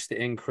and watch the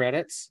end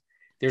credits,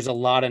 there's a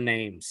lot of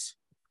names.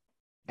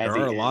 There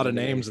are a lot of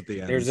names at the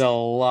end. There's a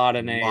lot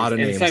of names.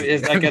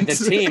 It's like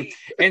the team.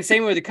 And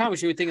same with the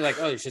comics, you would think like,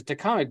 oh, it's just a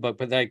comic book.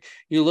 But like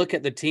you look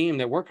at the team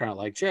that work on it,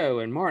 like Joe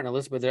and Martin,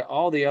 Elizabeth,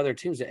 all the other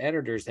teams, the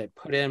editors that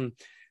put in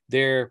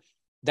their.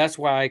 That's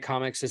why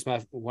comics is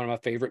one of my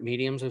favorite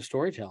mediums of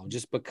storytelling,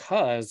 just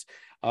because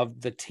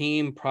of the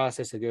team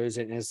process that goes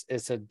in.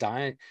 It's a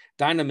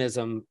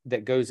dynamism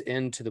that goes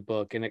into the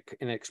book, and it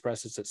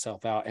expresses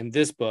itself out. And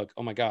this book,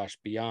 oh my gosh,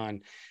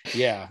 beyond,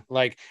 yeah,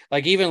 like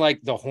even like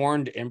the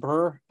Horned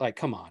Emperor, like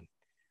come on,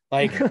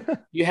 Like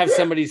you have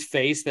somebody's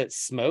face that's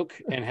smoke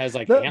and has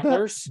like That-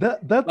 antlers.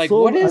 that's Like,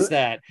 all. what is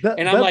that?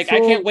 And I'm like,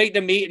 that's I can't all- wait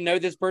to meet and know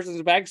this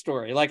person's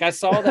backstory. Like, I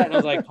saw that and I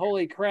was like,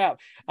 holy crap.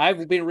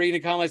 I've been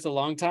reading comics a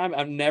long time.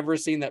 I've never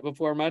seen that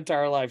before in my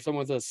entire life.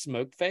 Someone with a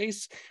smoke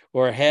face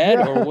or a head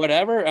Yeah. or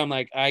whatever. I'm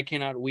like, I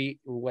cannot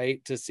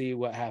wait to see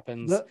what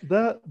happens.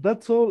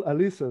 That's all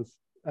Alisa's,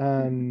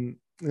 and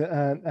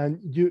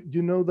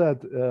you know that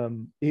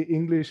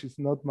English is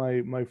not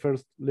my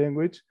first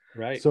language,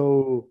 Right.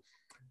 so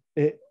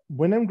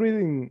when I'm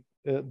reading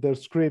their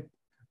script,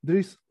 there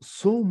is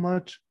so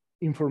much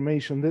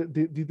information.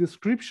 The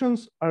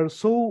descriptions are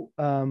so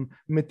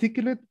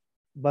meticulous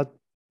but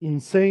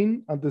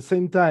insane at the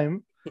same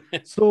time.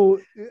 So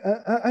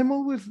I'm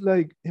always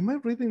like, am I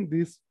reading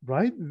this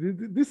right?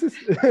 This is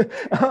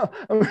I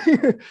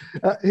mean,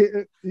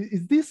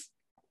 is this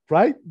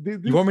right?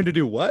 You want me to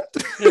do what?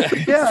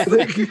 Yeah,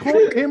 the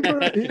whole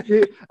emperor.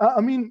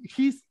 I mean,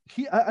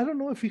 I don't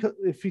know if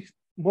he.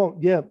 Well,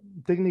 yeah,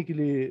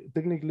 technically,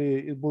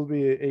 it will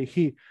be a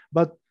he,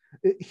 but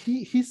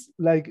he's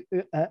like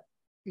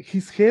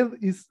his head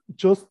is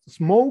just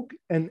smoke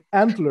and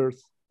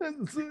antlers,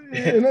 and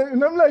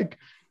I'm like,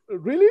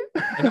 really?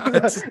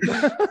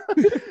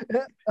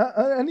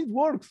 And it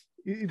works.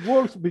 It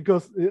works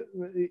because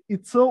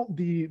it's so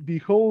the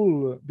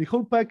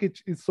whole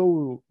package is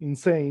so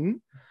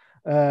insane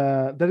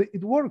that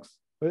it works.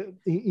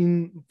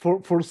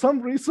 For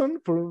some reason,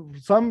 for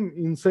some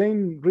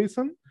insane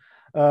reason,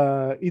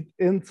 it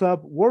ends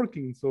up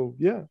working. So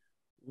yeah,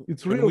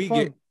 it's really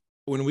fun.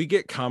 When we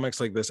get comics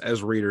like this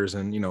as readers,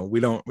 and we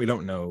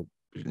don't know,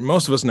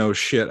 most of us know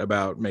shit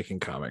about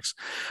making comics.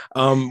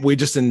 We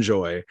just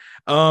enjoy.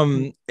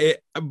 I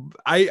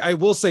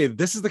will say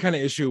this is the kind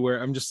of issue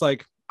where I'm just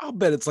like, I'll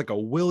bet it's like a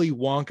Willy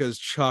Wonka's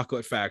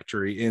chocolate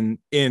factory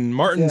in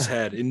Martin's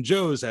head, in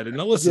Joe's head, in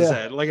Alyssa's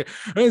head. Like,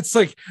 it's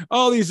like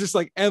all these just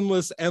like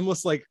endless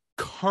like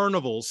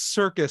carnival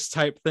circus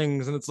type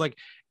things, and it's like,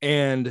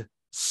 and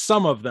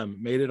some of them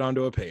made it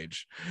onto a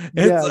page.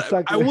 Yeah,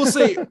 exactly. I will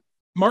say,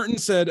 Martin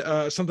said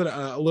something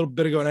a little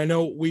bit ago, and I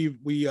know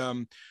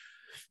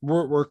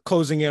we're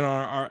closing in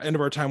on our end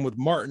of our time with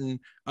Martin.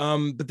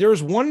 But there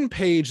was one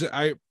page that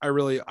I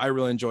really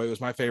enjoy. It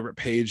was my favorite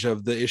page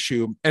of the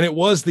issue, and it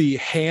was the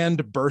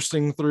hand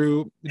bursting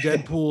through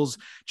Deadpool's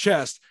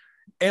chest.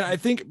 And I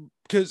think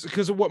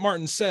because of what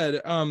Martin said,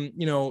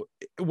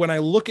 when I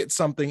look at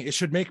something, it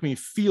should make me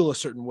feel a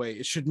certain way.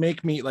 It should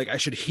make me like I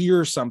should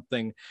hear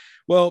something.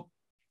 Well,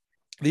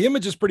 the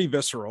image is pretty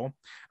visceral.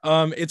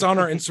 It's on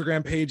our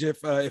Instagram page. If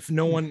you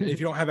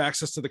don't have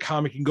access to the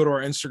comic, you can go to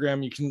our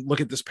Instagram. You can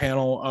look at this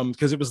panel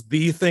because it was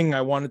the thing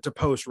I wanted to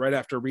post right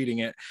after reading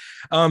it.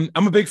 I'm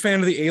a big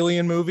fan of the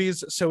Alien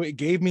movies, so it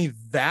gave me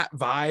that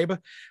vibe.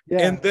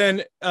 Yeah. And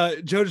then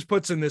Joe just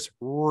puts in this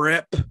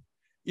rip,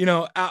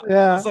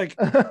 it's like,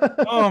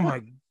 oh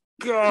my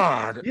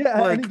God.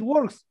 Yeah, and it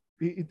works.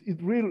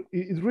 It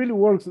really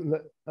works.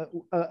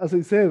 As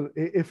I said,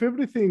 if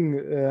everything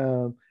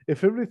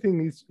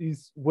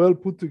is well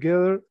put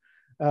together,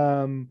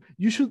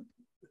 you should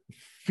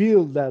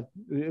feel that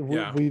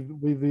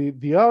with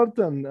the art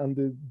and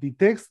the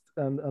text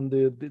and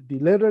the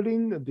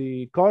lettering,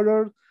 the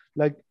color,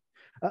 like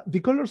the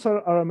colors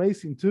are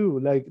amazing too.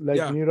 Like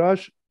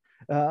Mirage,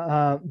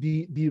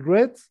 the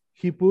reds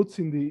he puts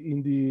in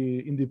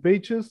the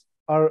pages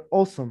are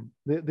awesome.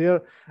 They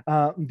are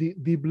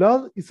the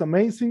blood is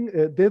amazing.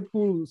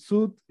 Deadpool's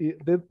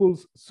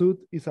suit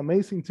is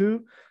amazing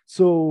too.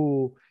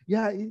 So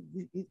yeah,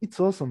 it's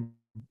awesome.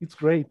 It's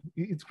great.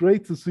 It's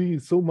great to see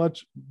so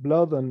much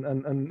blood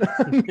and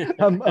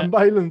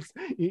violence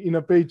in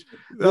a page.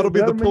 That'll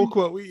be the pull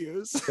quote we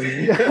use.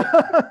 Yeah.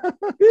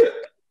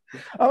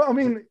 I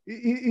mean,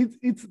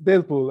 it's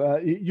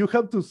Deadpool. You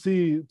have to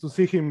see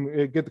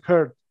him get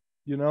hurt.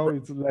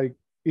 It's like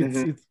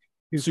it's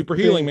super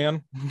healing,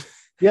 man.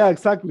 Yeah,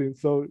 exactly.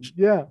 So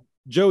yeah.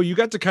 Joe, you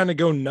got to kind of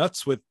go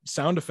nuts with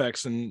sound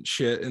effects and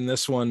shit in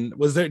this one.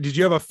 Did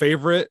you have a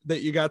favorite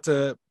that you got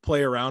to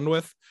play around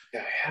with?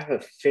 I have a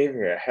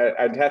favorite.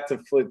 I'd have to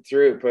flip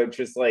through it, but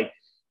just like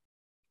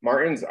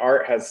Martin's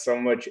art has so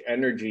much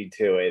energy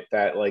to it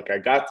that like I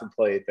got to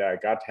play it, that I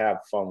got to have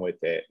fun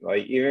with it.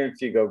 Like even if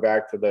you go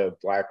back to the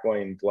Black,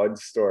 White, and Blood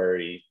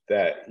story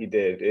that he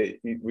did,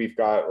 we've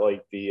got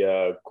like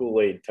the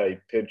Kool-Aid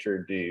type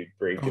pitcher dude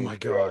breaking. Oh my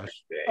gosh!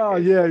 Oh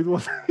yeah, it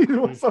was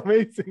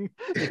amazing.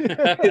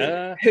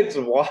 It's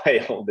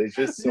wild. It's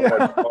just so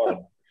much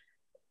fun.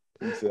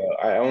 So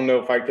I don't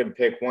know if I could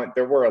pick one.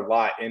 There were a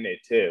lot in it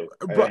too.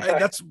 But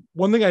that's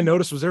one thing I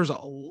noticed was there's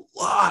a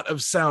lot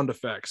of sound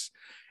effects.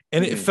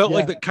 And it felt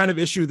like the kind of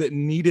issue that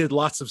needed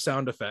lots of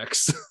sound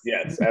effects.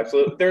 Yes,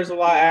 absolutely. There's a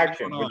lot of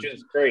action, which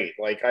is great.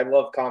 Like I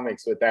love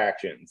comics with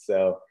action.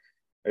 So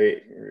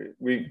we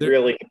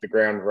really hit the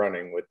ground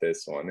running with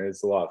this one.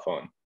 It's a lot of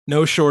fun.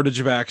 No shortage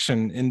of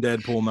action in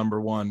Deadpool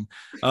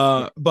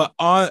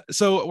 #1.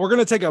 So we're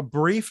gonna take a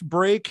brief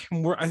break.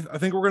 I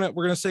think we're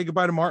gonna say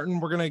goodbye to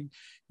Martin. We're gonna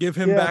give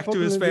him back to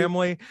his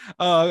family.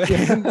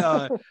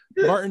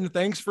 Martin,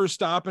 thanks for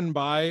stopping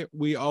by.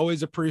 We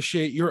always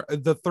appreciate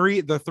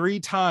the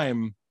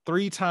three-time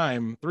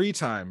three-time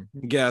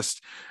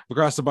guest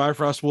across the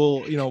Bifrost.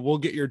 We'll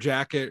get your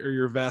jacket or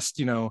your vest,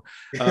 your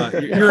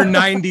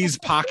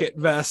 90s pocket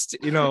vest,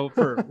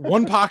 for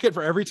one pocket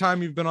for every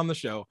time you've been on the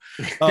show.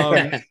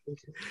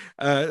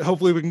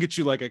 Hopefully we can get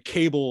you like a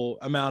cable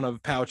amount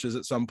of pouches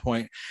at some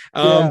point.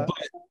 But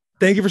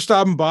thank you for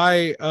stopping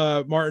by,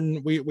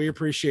 Martin. We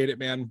appreciate it,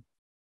 man.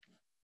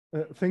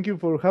 Thank you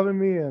for having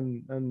me,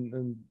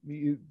 and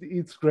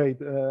it's great.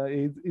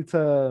 It's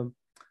a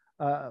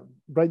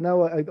right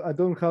now I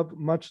don't have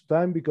much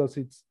time because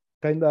it's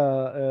kind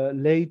of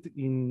late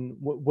in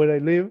where I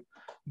live,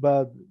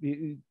 but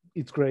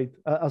it's great.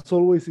 As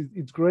always,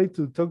 it's great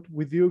to talk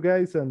with you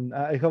guys, and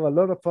I have a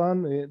lot of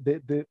fun.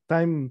 The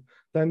time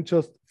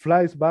just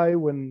flies by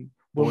when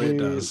we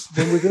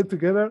get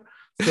together.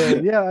 So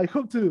yeah, I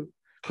hope to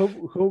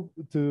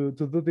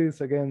do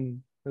this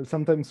again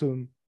sometime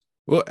soon.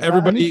 Well,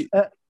 everybody,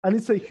 and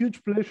it's a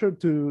huge pleasure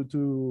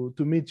to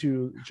meet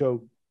you,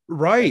 Joe.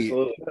 Right.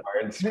 Absolutely.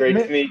 It's great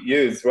to meet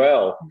you as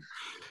well.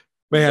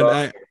 Man,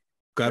 I'm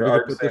glad we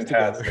could could put this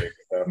together.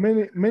 So.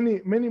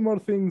 Many more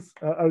things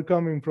are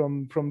coming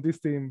from this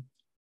team.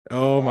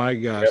 Oh my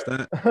gosh,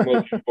 I'm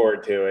looking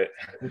forward to it.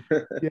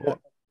 Yeah.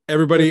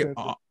 Everybody,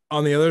 Definitely.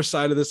 on the other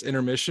side of this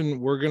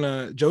intermission,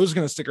 Joe's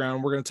gonna stick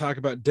around. We're gonna talk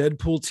about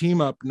Deadpool team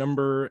up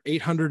number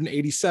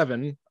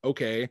 887.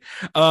 Okay.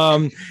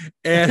 And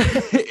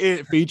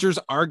it features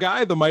our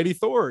guy, the Mighty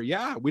Thor.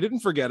 Yeah, we didn't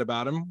forget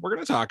about him. We're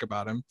gonna talk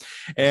about him.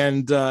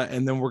 And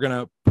then we're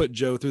gonna put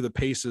Joe through the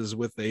paces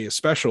with a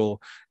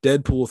special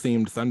Deadpool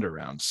themed Thunder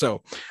round.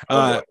 So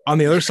on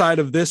the other side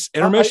of this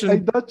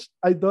intermission,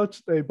 I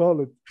dodged a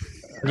bullet.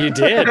 You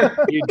did.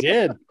 You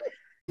did.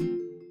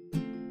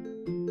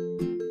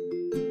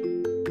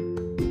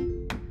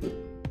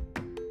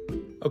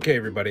 Okay,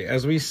 everybody,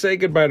 as we say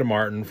goodbye to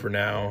Martin for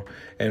now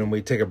and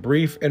we take a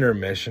brief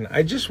intermission,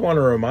 I just want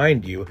to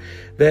remind you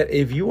that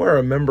if you are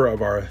a member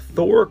of our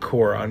Thor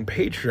Corps on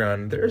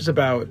Patreon, there's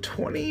about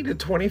 20 to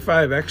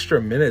 25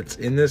 extra minutes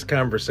in this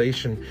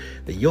conversation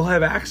that you'll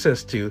have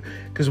access to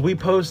because we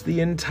post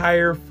the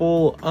entire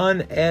full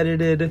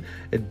unedited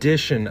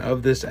edition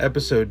of this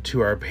episode to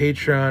our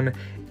Patreon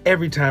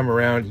every time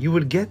around. You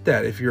would get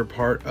that if you're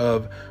part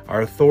of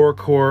our Thor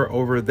Corps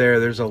over there.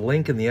 There's a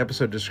link in the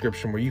episode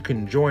description where you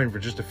can join for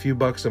just a few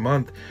bucks a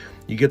month.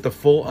 You get the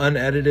full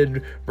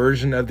unedited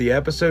version of the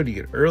episode. You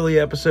get early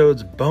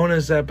episodes,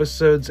 bonus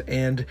episodes,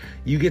 and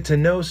you get to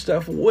know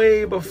stuff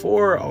way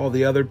before all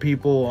the other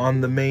people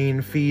on the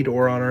main feed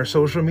or on our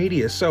social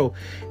media. So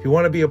if you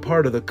want to be a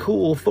part of the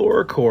cool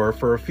Thor Corps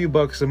for a few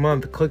bucks a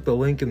month, click the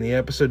link in the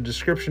episode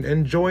description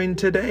and join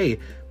today.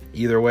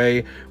 Either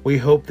way, we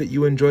hope that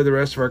you enjoy the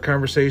rest of our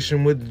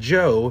conversation with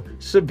Joe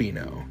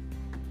Sabino.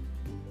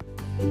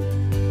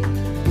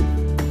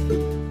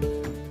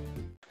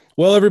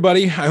 Well,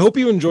 everybody, I hope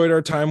you enjoyed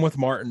our time with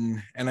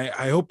Martin, and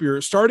I hope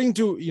you're starting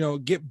to,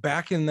 get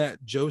back in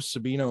that Joe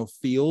Sabino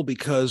feel,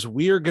 because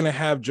we are going to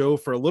have Joe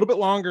for a little bit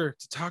longer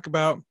to talk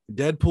about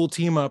Deadpool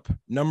team up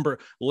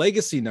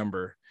legacy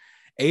number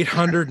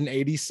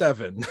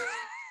 887.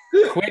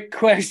 Quick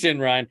question,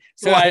 Ryan.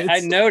 So I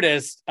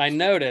noticed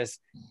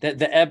that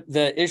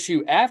the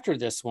issue after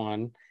this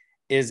one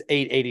is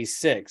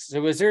 886. So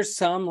was there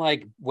some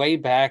like way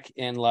back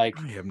in like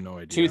I have no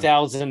idea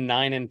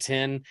 2009 and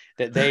 10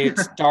 that they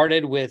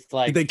started with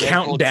like they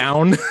count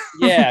down?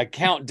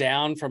 Count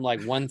down from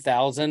like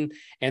 1000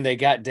 and they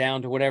got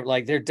down to whatever.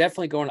 Like they're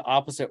definitely going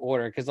opposite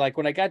order, because like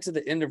when I got to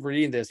the end of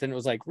reading this, then it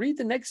was like read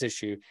the next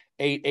issue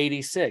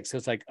 886. So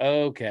it's like,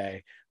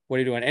 okay, what are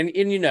you doing?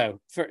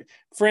 And for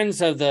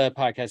friends of the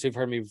podcast who've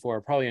heard me before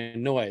are probably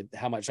annoyed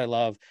how much I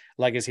love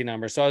legacy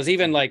numbers. So I was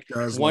even like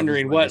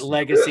wondering what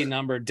legacy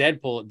number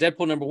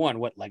Deadpool number 1,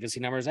 what legacy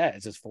number is that?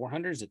 Is this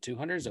 400? Is it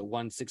 200? Is it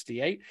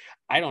 168?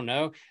 I don't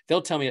know.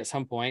 They'll tell me at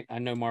some point. I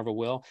know Marvel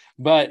will.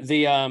 But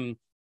the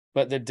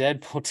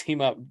Deadpool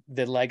team up,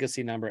 the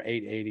legacy number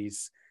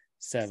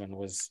 887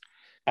 was,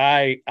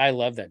 I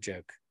love that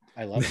joke.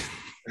 I love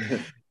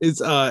it.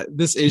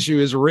 This issue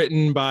is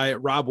written by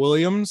Rob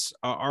Williams,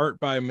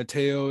 art by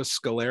Matteo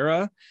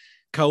Scalera,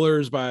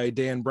 colors by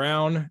Dan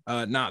Brown,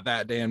 not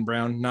that Dan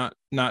Brown, not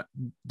Da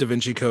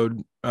Vinci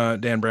Code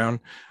Dan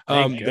Brown.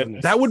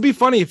 That would be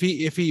funny if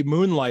he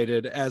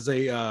moonlighted as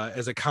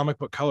a comic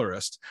book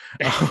colorist.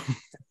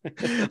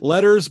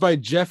 Letters by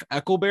Jeff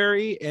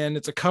Eckelberry, and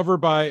it's a cover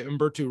by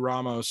Humberto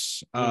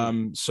Ramos.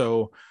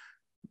 So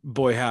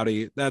boy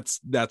howdy,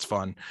 that's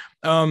fun.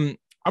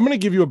 I'm going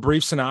to give you a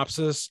brief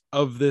synopsis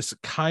of this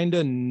kind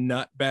of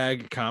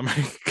nutbag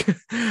comic.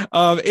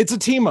 It's a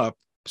team up.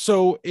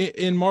 So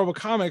in Marvel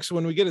Comics,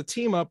 when we get a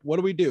team up,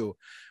 what do?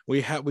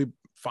 We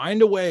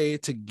find a way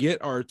to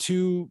get our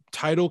two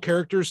title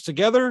characters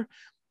together.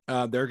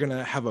 They're going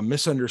to have a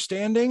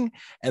misunderstanding,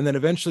 and then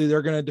eventually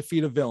they're going to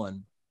defeat a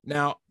villain.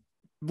 Now,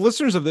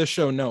 listeners of this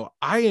show know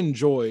I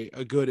enjoy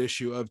a good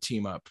issue of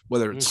team up,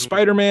 whether it's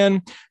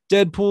Spider-Man,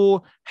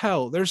 Deadpool,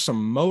 hell, there's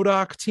some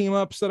MODOK team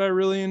ups that I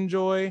really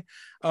enjoy.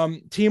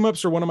 Team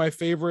ups are one of my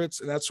favorites,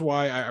 and that's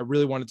why I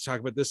really wanted to talk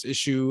about this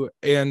issue.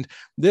 And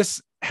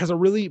this has a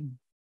really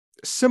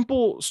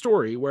simple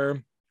story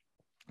where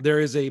there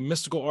is a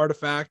mystical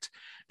artifact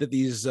that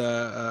these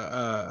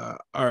are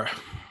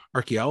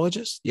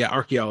archaeologists. Yeah,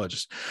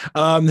 archaeologists.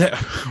 That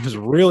I was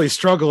really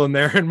struggling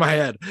there in my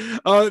head.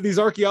 These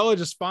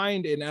archaeologists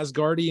find an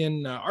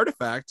Asgardian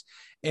artifact,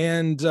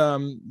 and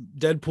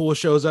Deadpool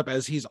shows up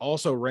as he's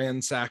also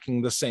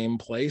ransacking the same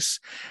place.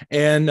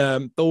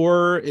 And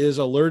Thor is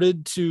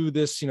alerted to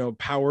this,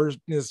 power,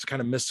 this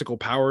kind of mystical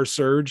power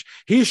surge.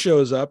 He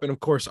shows up, and of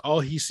course,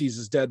 all he sees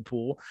is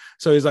Deadpool.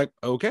 So he's like,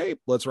 "Okay,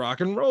 let's rock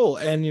and roll."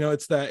 And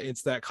it's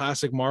that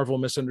classic Marvel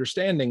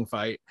misunderstanding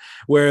fight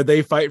where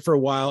they fight for a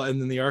while,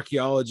 and then the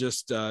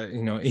archaeologist,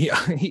 he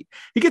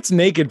gets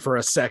naked for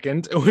a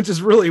second, which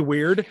is really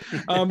weird.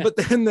 But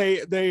then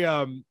they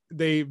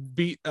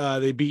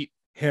beat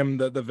him,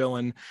 the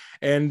villain,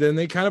 and then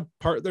they kind of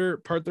part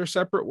their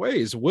separate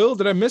ways. Will,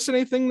 did I miss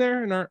anything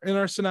there in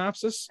our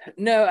synopsis?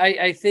 No,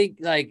 I think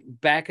like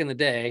back in the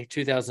day,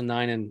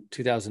 2009 and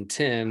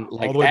 2010,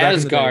 like all the way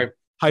Asgard.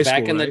 High school,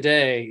 back in right? the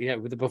day, yeah,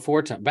 with the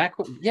before time, back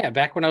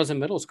when I was in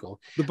middle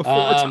school, The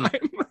before time.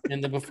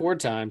 in the before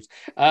times,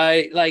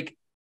 I like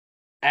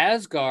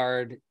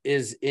Asgard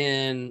is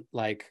in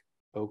like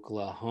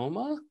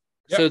Oklahoma.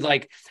 Yep. So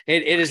like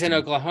it is in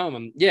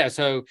Oklahoma. Yeah.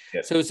 So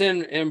Yes. so it's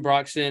in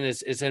Broxton,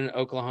 it's in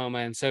Oklahoma.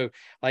 And so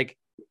like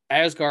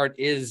Asgard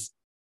is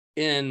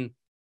in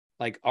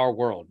like our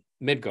world,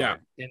 Midgard.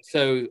 Yeah. And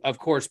so of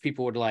course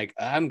people would like,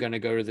 I'm gonna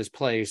go to this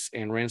place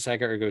and ransack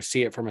it or go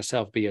see it for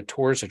myself, be a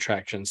tourist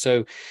attraction.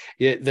 So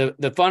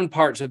the fun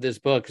parts of this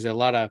book is a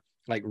lot of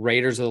like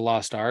Raiders of the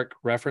Lost Ark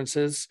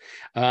references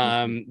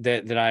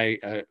that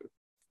I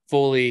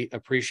fully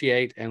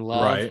appreciate and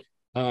love. Right.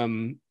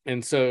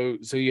 And so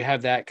you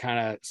have that kind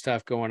of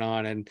stuff going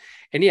on, and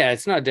yeah,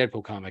 it's not a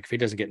Deadpool comic if he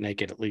doesn't get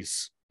naked at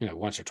least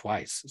once or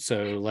twice.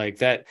 So like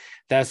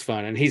that's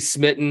fun, and he's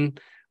smitten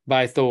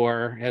by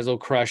Thor, has a little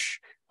crush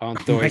on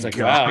Thor. He's like,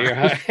 wow, you're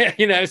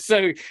hot.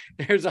 So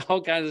there's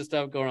all kinds of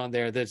stuff going on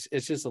there. It's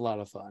just a lot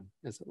of fun.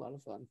 It's a lot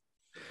of fun.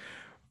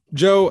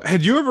 Joe,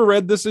 had you ever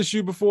read this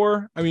issue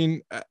before? I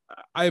mean,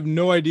 I have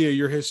no idea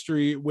your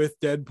history with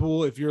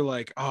Deadpool. If you're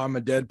like, oh, I'm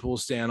a Deadpool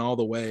stan all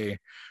the way,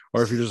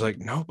 or if you're just like,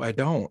 nope, I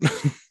don't.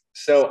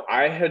 So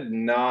I had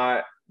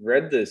not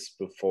read this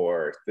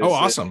before. This oh,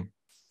 awesome.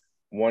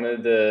 One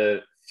of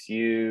the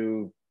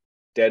few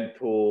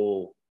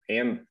Deadpool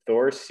and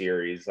Thor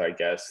series, I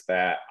guess,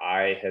 that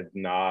I had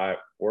not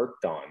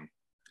worked on.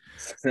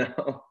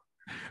 So,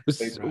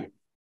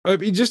 I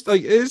mean, just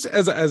like it's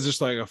as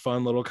just like a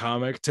fun little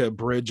comic to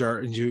bridge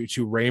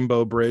to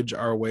rainbow bridge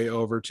our way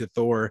over to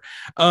Thor.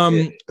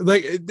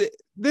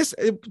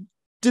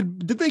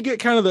 Did they get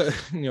kind of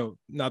the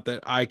not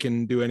that I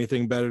can do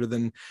anything better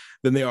than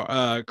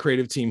the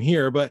creative team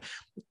here, but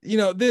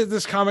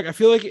this comic, I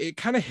feel like it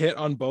kind of hit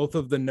on both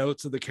of the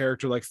notes of the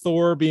character, like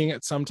Thor being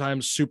at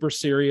sometimes super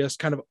serious,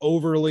 kind of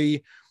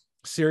overly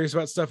serious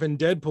about stuff, and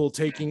Deadpool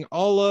taking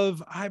all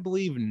of, I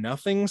believe,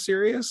 nothing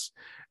serious.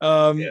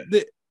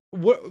 The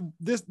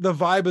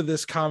vibe of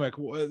this comic,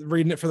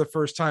 reading it for the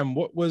first time,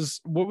 what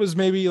was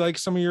maybe like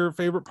some of your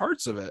favorite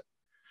parts of it?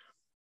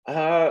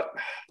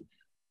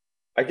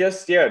 I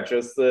guess, yeah,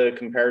 just the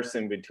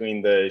comparison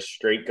between the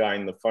straight guy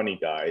and the funny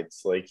guy.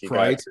 It's like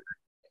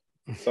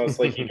sounds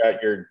like you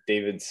got your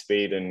David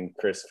Spade and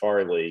Chris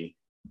Farley.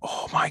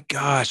 Oh my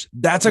gosh,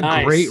 that's a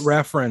great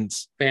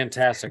reference.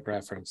 Fantastic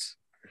reference.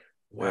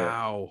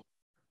 Wow.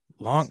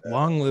 Long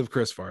live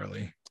Chris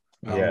Farley.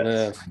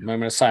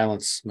 Moment of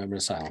silence.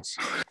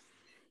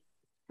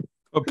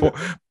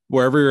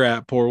 Wherever you're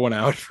at, pour one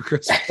out for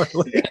Chris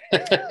Farley.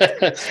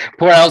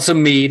 Pour out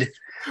some mead.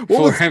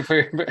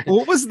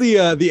 What was the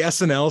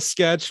SNL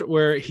sketch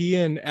where he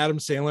and Adam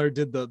Sandler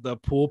did the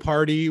pool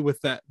party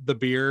with the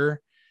beer?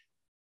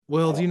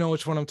 Will, do you know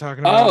which one I'm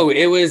talking about? Oh,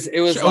 it was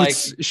like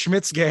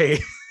Schmidt's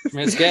gay.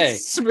 Schmidt's gay.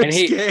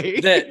 Schmidt's gay.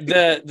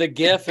 The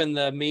gif and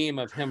the meme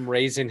of him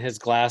raising his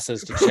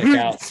glasses to check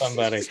out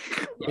somebody.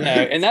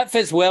 And that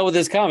fits well with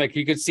this comic.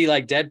 You could see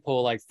like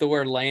Deadpool, like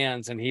Thor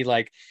lands and he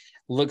like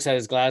looks at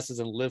his glasses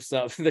and lifts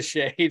up the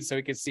shade so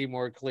he can see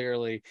more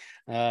clearly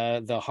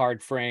the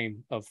hard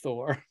frame of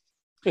Thor.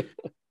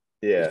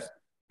 Yeah.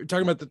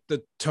 Talking about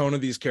the tone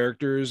of these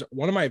characters,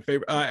 one of my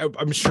favorite,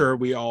 I'm sure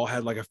we all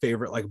had like a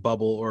favorite like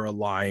bubble or a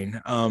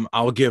line.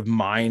 I'll give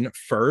mine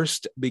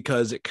first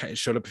because it kind of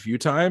showed up a few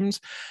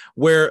times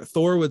where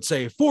Thor would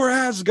say for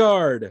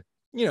Asgard,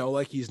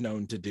 like he's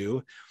known to do.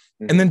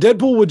 Mm-hmm. And then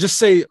Deadpool would just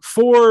say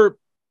for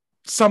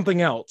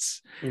something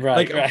else.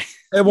 Right.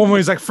 At one point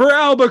he's like for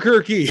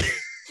Albuquerque.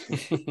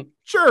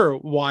 Sure,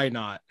 why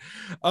not?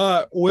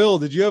 Will,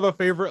 did you have a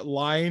favorite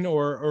line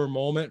or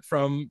moment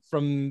from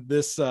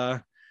this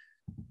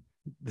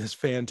this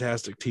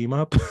fantastic team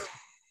up?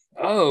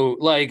 Oh,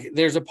 like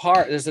there's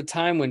a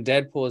time when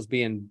Deadpool is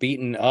being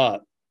beaten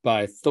up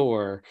by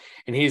Thor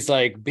and he's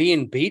like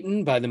being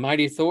beaten by the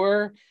mighty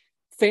Thor,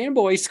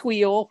 fanboy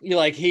squeal. You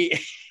like he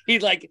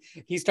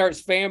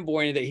starts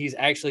fanboying that he's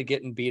actually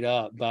getting beat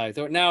up by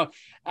Thor. Now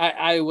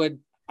I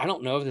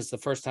don't know if this is the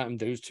first time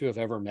those two have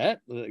ever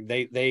met.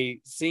 They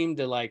seem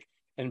to like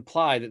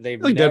imply that they've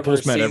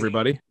Deadpool's met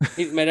everybody.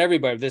 He's met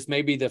everybody. This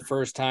may be the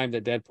first time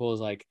that Deadpool is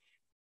like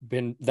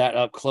been that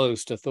up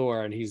close to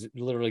Thor, and he's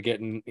literally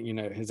getting, you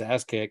know, his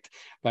ass kicked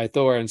by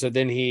Thor. And so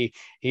then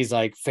he's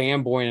like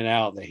fanboying it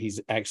out that he's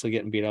actually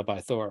getting beat up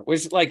by Thor,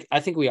 which, like, I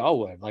think we all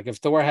would. Like, if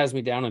Thor has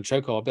me down in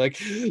chokehold, I'll be like,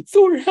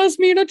 Thor has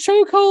me in a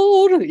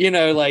chokehold, you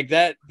know, like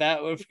that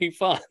would be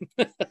fun.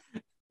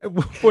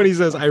 When he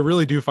says, I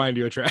really do find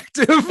you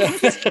attractive.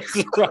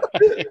 That's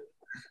right.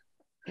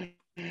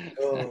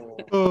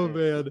 Oh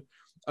man.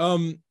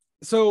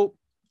 So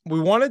I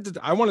wanted to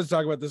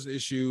talk about this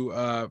issue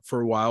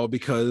for a while,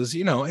 because,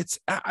 you know, it's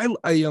I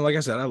you know, like I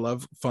said, I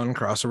love fun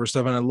crossover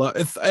stuff, and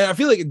I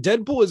feel like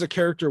Deadpool is a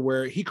character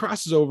where he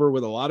crosses over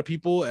with a lot of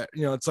people.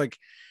 You know, it's like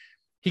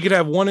he could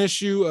have one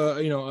issue,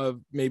 you know,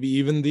 of maybe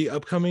even the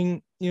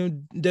upcoming, you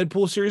know,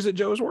 Deadpool series that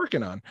Joe is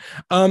working on.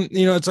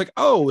 You know, it's like,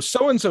 oh,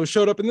 so and so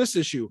showed up in this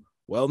issue.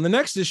 Well, in the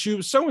next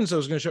issue, so and so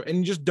is going to show, and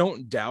you just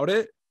don't doubt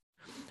it.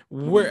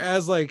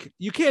 Whereas, like,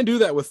 you can't do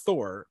that with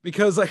Thor,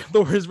 because, like,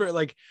 Thor is very,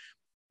 like,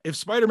 if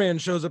Spider-Man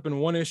shows up in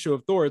one issue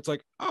of Thor, it's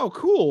like, oh,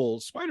 cool,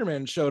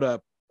 Spider-Man showed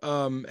up.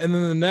 And then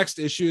the next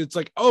issue, it's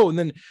like, oh, and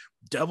then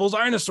Devil's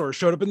Dinosaur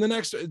showed up in the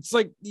next. It's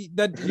like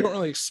that, you don't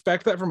really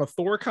expect that from a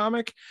Thor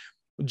comic.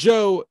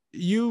 Joe,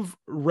 you've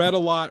read a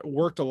lot,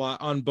 worked a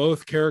lot on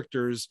both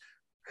characters.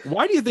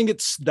 Why do you think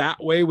it's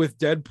that way with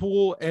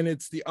Deadpool and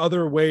it's the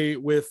other way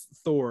with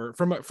Thor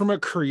from a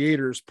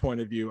creator's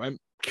point of view? I'm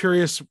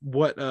curious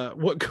what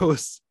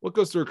goes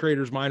through a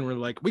creator's mind where,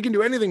 like, we can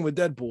do anything with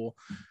Deadpool.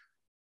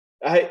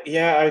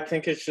 I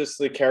think it's just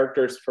the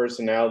characters'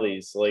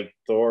 personalities. Like,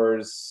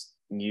 Thor's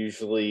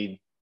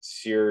usually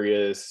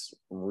serious,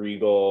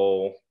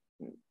 regal,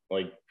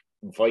 like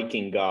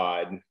Viking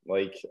god.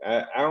 Like,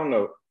 I don't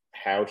know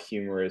how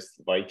humorous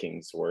the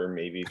Vikings were.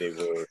 Maybe they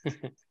were.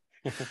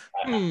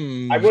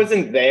 I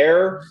wasn't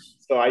there,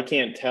 so I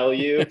can't tell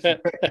you.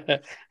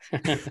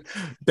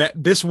 That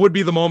this would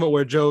be the moment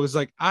where Joe is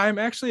like, I'm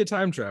actually a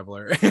time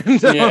traveler.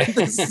 And, Right?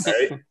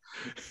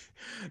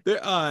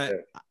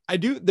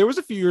 there was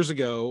a few years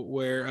ago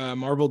where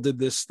Marvel did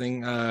this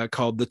thing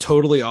called the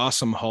Totally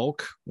Awesome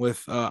Hulk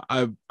with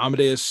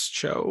Amadeus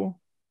Cho.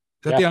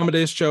 Is that the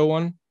Amadeus Cho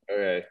one?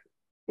 Okay.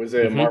 Was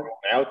it a Marvel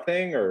Now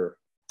thing, or?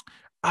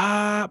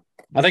 I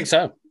think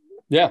so.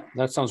 Yeah,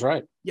 that sounds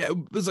right. Yeah,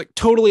 it was like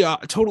totally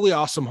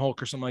awesome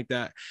Hulk or something like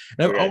that.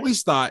 And I've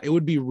always thought it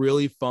would be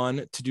really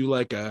fun to do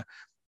like a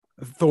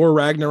Thor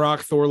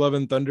Ragnarok, Thor Love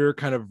and Thunder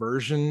kind of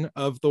version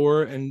of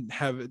Thor, and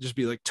have it just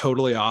be like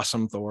totally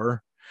awesome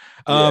Thor.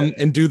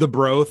 And do the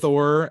bro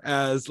Thor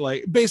as,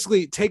 like,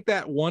 basically take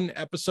that one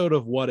episode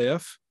of What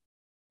If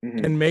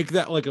and make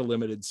that like a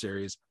limited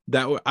series.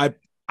 That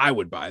I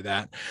would buy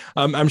that.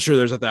 I'm sure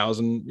there's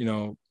 1,000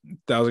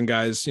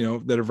 guys, you know,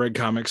 that have read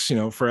comics, you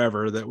know,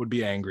 forever that would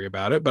be angry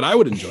about it, but I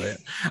would enjoy it.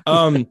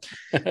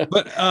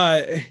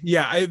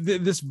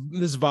 This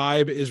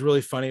vibe is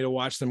really funny to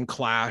watch them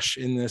clash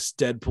in this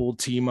Deadpool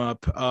team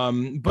up.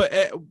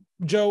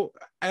 Joe,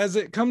 as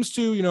it comes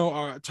to, you know,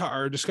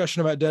 our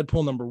discussion about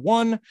Deadpool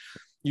 #1,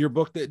 your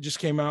book that just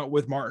came out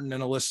with Martin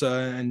and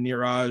Alyssa and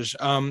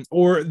Neeraj,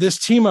 or this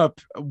team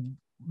up,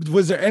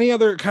 was there any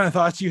other kind of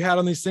thoughts you had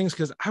on these things?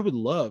 Because I would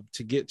love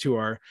to get to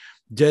our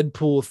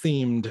Deadpool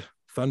themed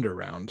Thunder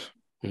round.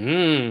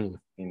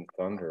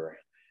 Thunder.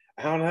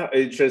 I don't know.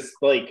 It's just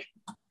like,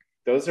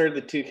 those are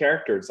the two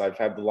characters I've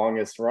had the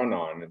longest run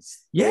on.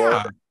 It's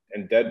Thor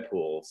and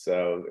Deadpool.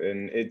 So,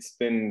 and it's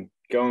been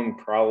going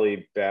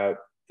probably about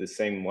the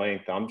same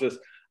length.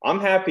 I'm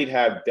happy to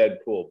have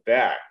Deadpool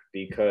back,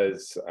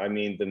 because I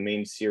mean, the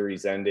main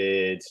series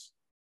ended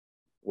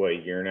a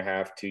year and a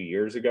half, 2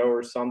 years ago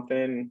or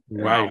something.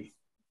 Wow.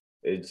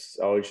 It's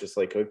always just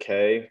like,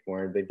 okay,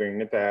 where are they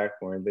bringing it back?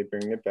 Where are they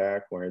bringing it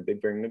back? Where are they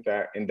bringing it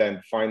back? And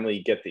then finally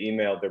you get the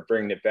email, they're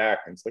bringing it back,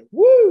 and it's like,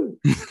 woo!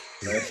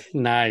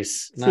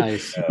 Nice.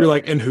 You're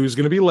like, and who's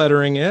going to be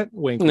lettering it?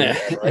 Wink.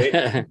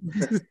 Right?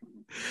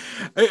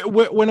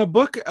 When a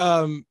book,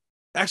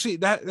 actually,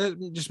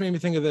 that just made me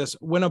think of this.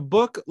 When a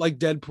book like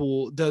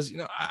Deadpool does, you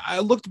know, I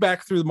looked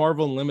back through the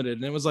Marvel Unlimited,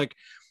 and it was like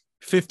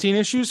 15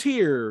 issues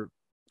here,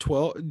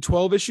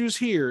 12 issues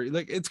here.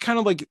 Like, it's kind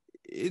of like,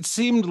 it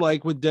seemed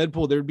like with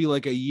Deadpool there'd be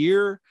like a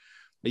year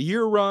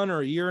run,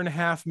 or a year and a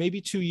half, maybe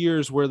 2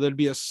 years, where there'd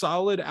be a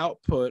solid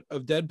output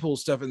of Deadpool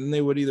stuff, and then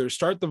they would either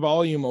start the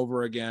volume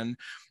over again,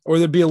 or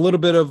there'd be a little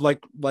bit of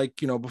like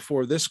you know,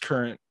 before this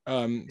current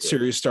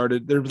series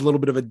started, there's a little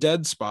bit of a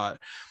dead spot.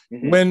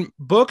 When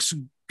books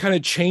kind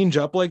of change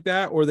up like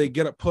that, or they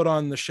get put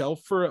on the shelf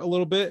for a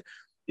little bit,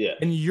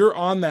 and you're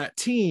on that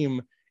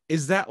team,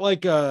 is that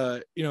like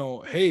a, you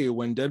know, hey,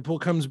 when Deadpool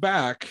comes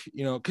back,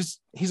 you know, because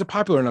he's a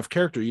popular enough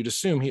character, you'd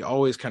assume he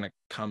always kind of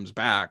comes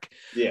back.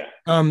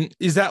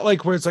 Is that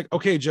like where it's like,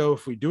 okay, Joe,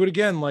 if we do it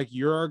again, like,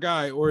 you're our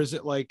guy? Or is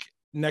it like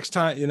the next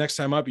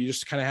time up, you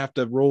just kind of have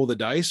to roll the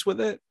dice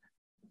with it?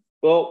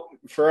 Well,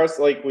 for us,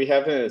 like, we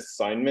have an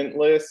assignment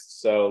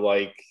list, so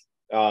like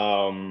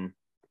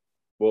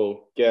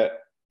we'll get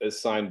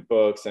assigned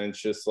books, and it's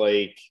just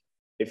like,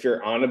 if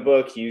you're on a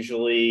book,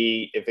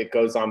 usually if it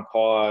goes on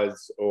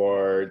pause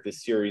or the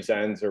series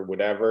ends or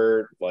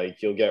whatever,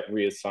 like, you'll get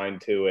reassigned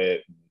to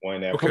it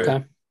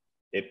whenever.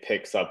 it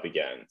picks up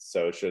again.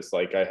 So it's just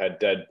like I had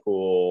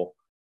Deadpool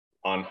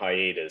on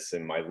hiatus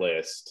in my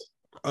list.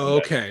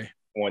 Okay.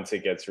 Once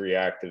it gets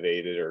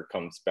reactivated or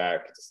comes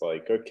back, it's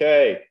like,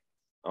 okay,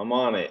 I'm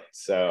on it.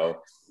 So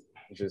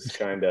just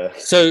kind of.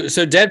 So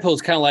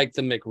Deadpool's kind of like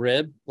the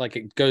McRib, like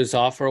it goes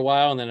off for a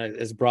while and then it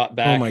is brought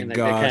back. Oh my and they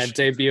gosh. kind of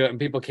debut it and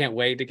people can't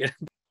wait to get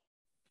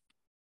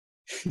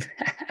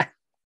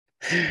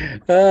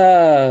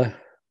I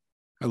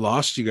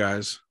lost you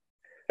guys.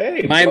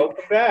 Hey,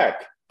 welcome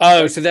back.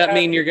 Oh, so that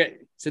mean you're going?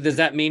 So does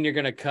that mean you're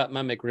going to cut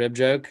my McRib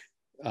joke?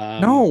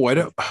 No, I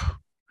don't.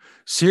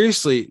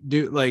 Seriously,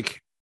 dude.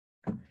 Like,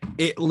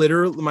 it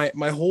literally,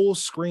 my whole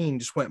screen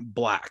just went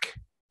black.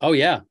 Oh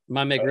yeah,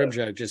 my McRib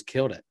joke just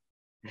killed it.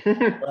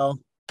 Well,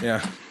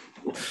 yeah.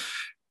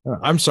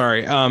 I'm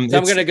sorry. So I'm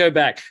going to go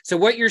back. So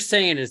what you're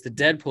saying is the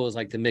Deadpool is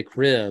like the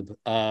McRib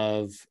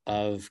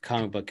of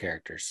comic book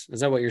characters. Is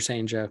that what you're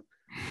saying, Joe?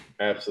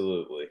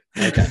 Absolutely.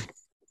 Okay.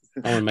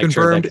 I want to make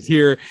confirmed sure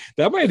here.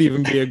 That might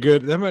even be a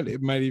good.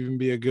 It might even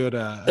be a good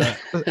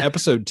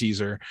episode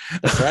teaser.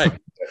 That's right.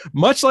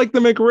 Much like the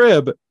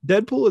McRib,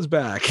 Deadpool is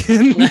back.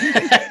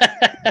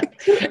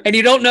 And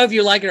you don't know if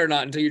you like it or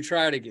not until you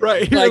try it again.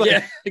 Right. Like,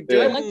 like,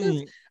 do I like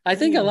this? I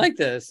think I like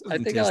this. I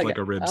think I like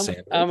a rib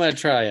sandwich. I'm gonna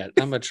try it.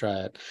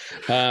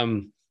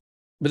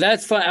 But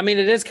that's fun. I mean,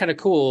 it is kind of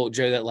cool,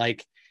 Joe, that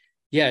like,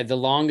 yeah, the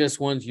longest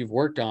ones you've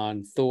worked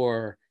on,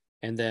 Thor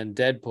and then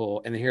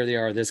Deadpool, and here they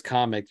are, this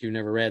comic you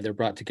never read, they're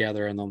brought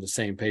together and on the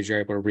same page, you're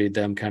able to read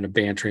them kind of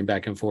bantering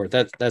back and forth.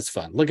 That's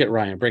fun. Look at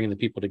Ryan bringing the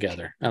people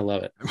together. I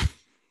love it.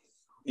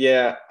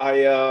 Yeah,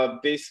 I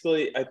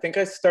basically, I think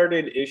I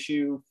started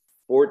issue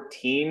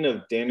 14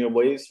 of Daniel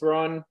Way's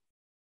run,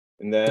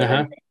 and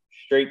then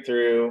straight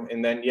through,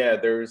 and then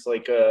there was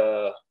like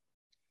a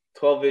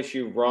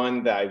 12-issue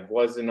run that I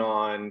wasn't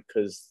on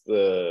because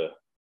either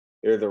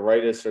the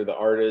writers or the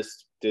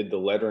artist did the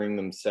lettering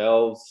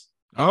themselves.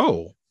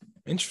 Oh,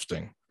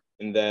 interesting.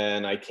 And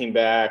then I came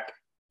back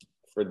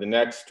for the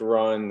next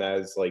run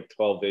that's like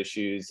 12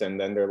 issues, and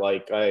then they're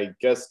like, I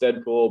guess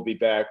Deadpool will be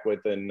back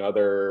with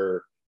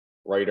another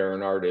writer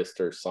and artist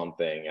or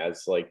something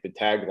as like the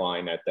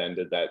tagline at the end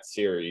of that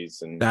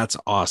series. And that's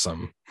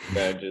awesome.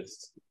 Then I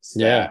just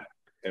sat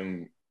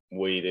and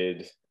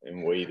waited,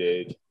 and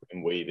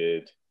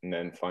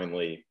then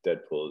finally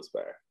Deadpool is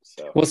back.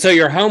 So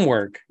your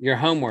homework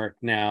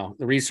now,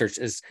 the research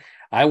is,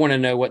 I want to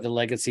know what the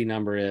legacy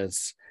number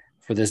is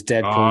for this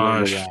Deadpool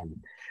number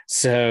one.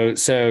 So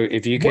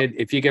if you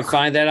could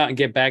find that out and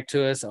get back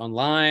to us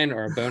online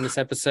or a bonus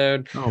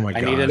episode,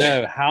 I need to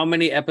know how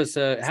many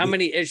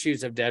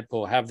issues of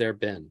Deadpool have there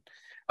been?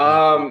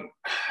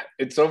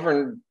 It's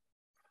over.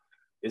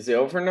 Is it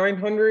over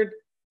 900?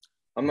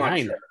 I'm not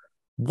sure.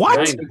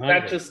 What?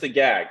 That's just a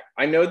gag.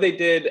 I know they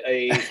did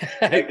a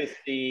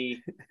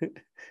legacy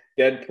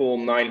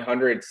Deadpool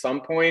 900 at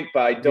some point,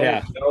 but I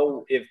don't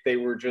know if they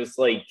were just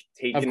like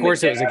taking. Of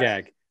course, it was a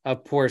gag.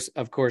 Of course,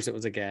 it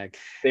was a gag.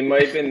 They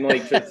might have been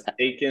like just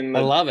taking. I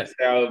love it.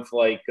 Out of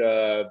like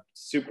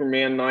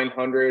Superman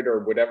 900 or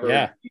whatever.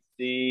 Yeah.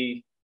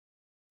 DC.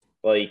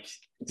 Like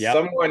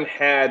someone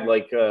had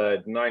like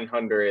a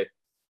 900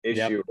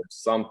 issue or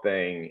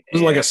something.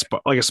 It was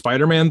like a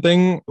Spider-Man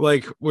thing,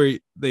 like where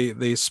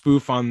they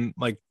spoof on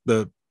like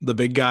the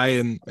big guy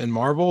in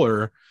Marvel,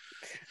 or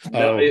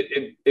no,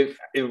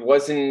 it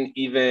wasn't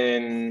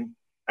even.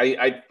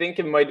 I think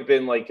it might have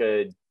been like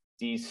a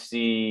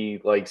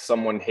DC, like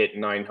someone hit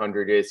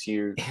 900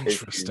 issues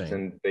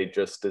and they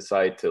just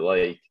decide to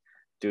like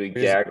do a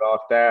gag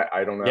off that.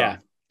 I don't know. Yeah,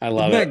 I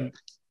love it.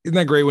 Isn't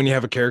that great when you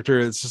have a character?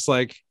 It's just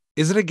like,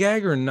 is it a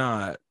gag or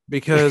not?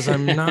 Because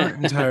I'm not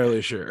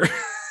entirely sure.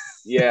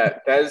 Yeah,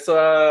 that's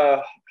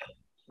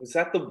was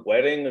that the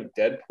wedding of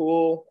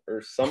Deadpool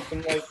or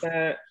something like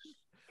that?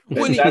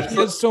 When he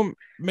has so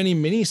many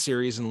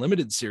miniseries and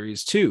limited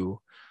series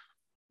too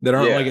that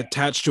aren't like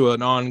attached to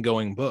an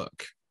ongoing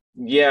book.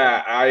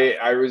 Yeah,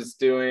 I was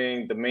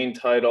doing the main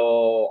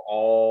title,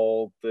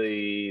 all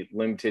the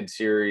limited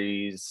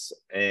series,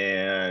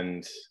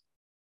 and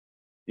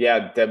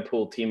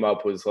Deadpool Team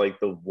Up was like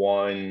the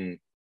one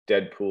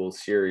Deadpool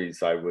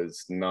series I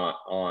was not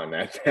on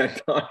at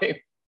that time.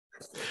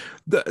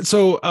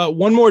 So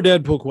one more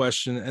Deadpool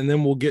question, and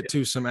then we'll get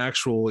to some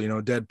actual,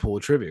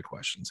 Deadpool trivia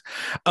questions.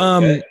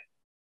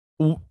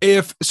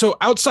 If so,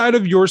 outside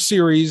of your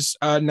series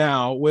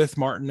now with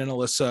Martin and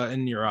Alyssa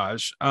and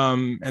Niraj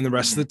and the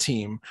rest of the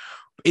team,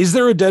 is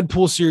there a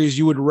Deadpool series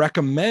you would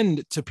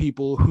recommend to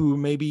people who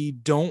maybe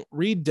don't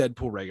read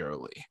Deadpool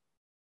regularly?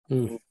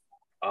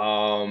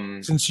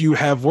 Since you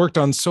have worked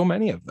on so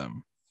many of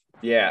them.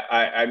 Yeah,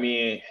 I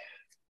mean,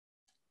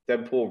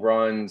 Deadpool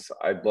runs.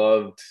 I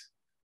loved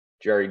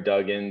Jerry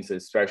Duggan's,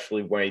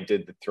 especially when he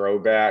did the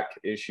throwback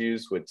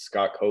issues with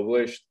Scott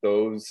Kovalish.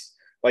 Those,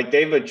 like,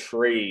 they have a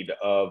trade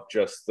of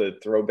just the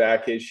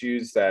throwback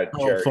issues that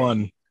Jerry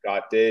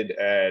Scott did,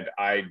 and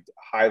I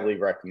highly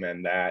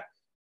recommend that.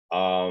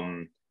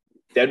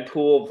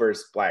 Deadpool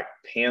versus Black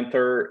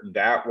Panther,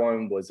 that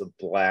one was a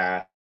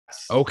blast.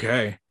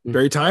 Okay,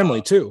 very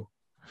timely too.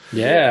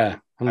 Yeah,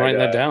 I'm writing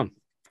that down.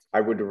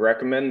 I would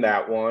recommend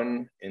that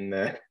one. And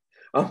then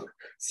I'm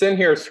sitting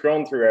here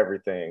scrolling through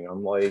everything.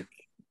 I'm like,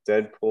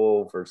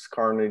 Deadpool versus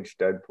Carnage,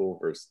 Deadpool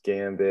versus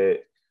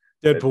Gambit,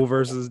 Deadpool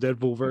versus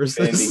Deadpool versus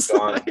Infinity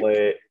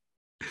Gauntlet.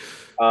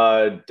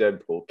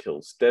 Deadpool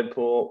kills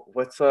Deadpool.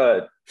 What's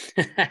That's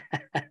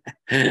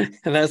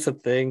the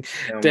thing.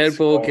 I'm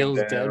Deadpool scrolling kills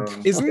down.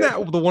 Deadpool. Isn't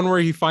that the one where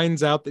he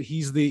finds out that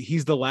he's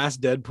the last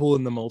Deadpool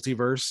in the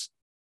multiverse?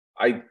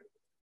 I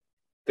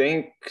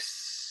think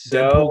so.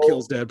 Deadpool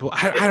kills Deadpool.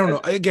 I don't know.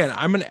 Again,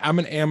 I'm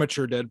an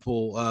amateur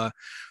Deadpool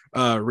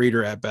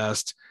reader at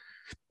best.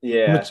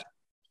 Yeah. Which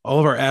all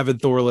of our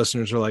avid Thor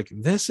listeners are like,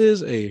 this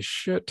is a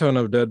shit ton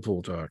of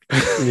Deadpool talk.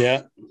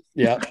 Yeah.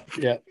 Yeah.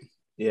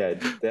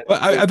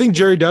 But I think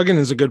Jerry Duggan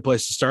is a good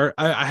place to start.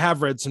 I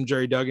have read some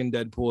Jerry Duggan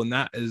Deadpool, and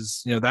that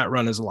is, that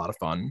run is a lot of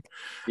fun.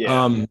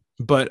 Yeah.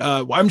 But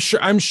I'm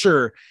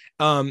sure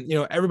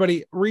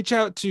everybody reach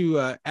out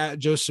to at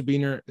Joe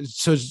Sabino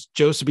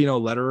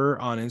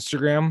Letterer on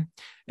Instagram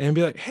and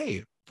be like,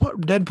 hey, what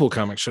Deadpool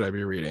comics should I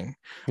be reading?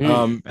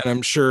 And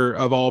I'm sure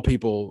of all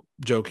people,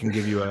 Joe can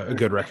give you a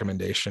good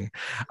recommendation.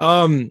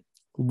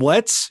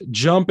 Let's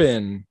jump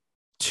in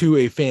to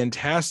a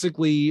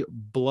fantastically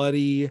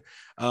bloody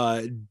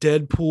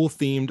Deadpool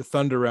themed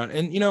Thunder Round.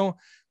 And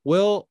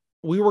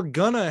we were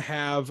gonna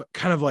have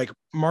kind of like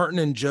Martin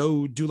and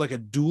Joe do like a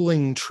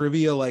dueling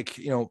trivia,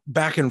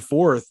 back and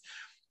forth.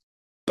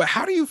 But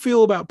how do you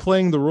feel about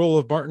playing the role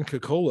of Martin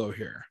Coccolo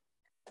here?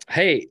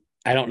 Hey,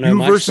 I don't know. You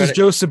much, versus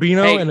Joe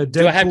Sabino and a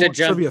do I have to Deadpool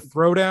jump? trivia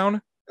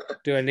throwdown.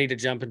 Do I need to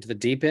jump into the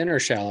deep end or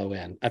shallow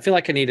end? I feel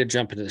like I need to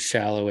jump into the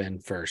shallow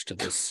end first of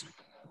this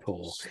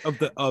pool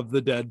of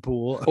the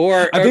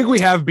Deadpool. I think we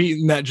have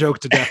beaten that joke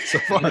to death so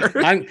far.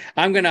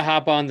 I'm gonna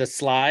hop on the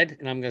slide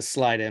and I'm gonna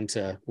slide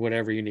into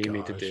whatever you need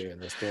me to do in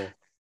this pool.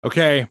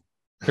 Okay.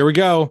 Here we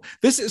go.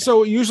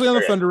 So usually on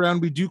the Thunder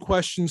Round, we do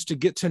questions to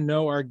get to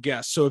know our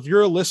guests. So if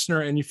you're a listener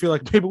and you feel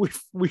like maybe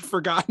we've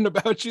forgotten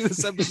about you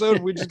this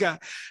episode, we just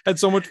had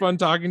so much fun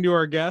talking to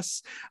our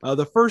guests.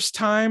 The first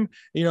time,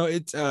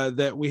 it's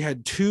that we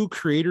had two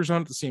creators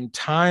on at the same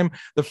time.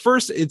 The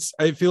first,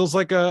 it feels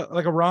like a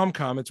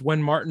rom-com. It's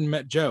when Martin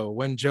met Joe,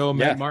 when Joe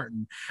met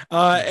Martin.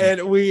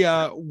 And we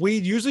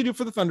usually do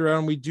for the Thunder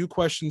Round, we do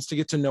questions to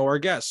get to know our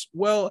guests.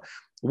 Well,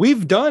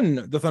 we've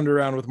done the Thunder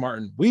Round with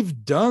Martin.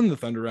 We've done the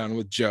Thunder Round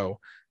with Joe.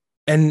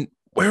 And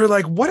we're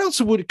like, what else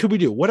could we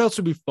do? What else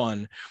would be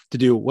fun to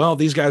do? Well,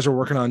 these guys are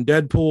working on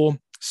Deadpool.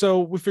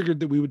 So we figured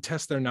that we would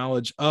test their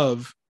knowledge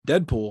of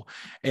Deadpool.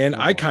 And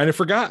I kind of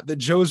forgot that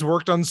Joe's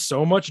worked on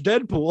so much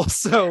Deadpool.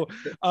 So,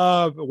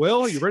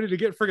 Will, you ready to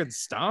get friggin'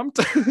 stomped?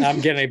 I'm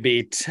going to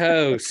be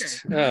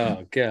toast. Okay.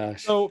 Oh,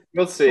 gosh. So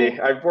we'll see.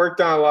 I've worked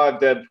on a lot of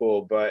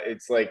Deadpool, but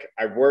it's like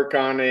I work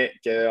on it,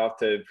 get it off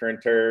to the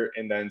printer,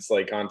 and then it's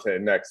like on to the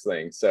next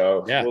thing.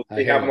 So we'll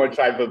see how much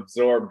I've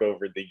absorbed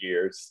over the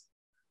years.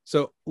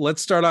 So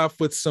let's start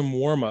off with some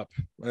warm-up,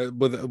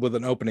 with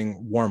an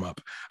opening warm-up.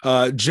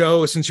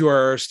 Joe, since you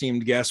are our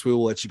esteemed guest, we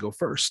will let you go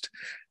first.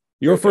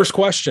 Your first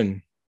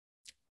question: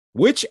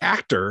 which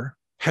actor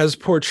has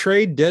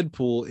portrayed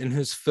Deadpool in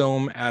his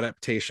film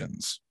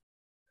adaptations?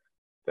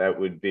 That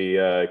would be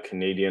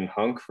Canadian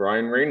hunk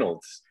Ryan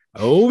Reynolds.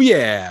 Oh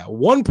yeah,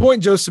 1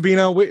 point, Joe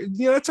Sabino.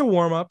 That's a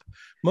warm-up.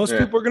 Most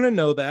people are going to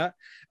know that.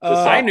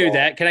 I knew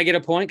that. Can I get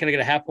a point? Can I get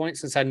a half point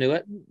since I knew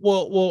it?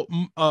 Well,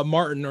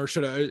 Martin, or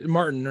should I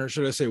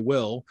say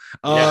Will?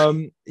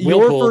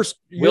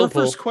 Your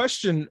first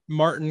question,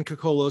 Martin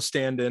Coccolo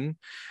stand-in,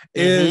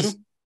 is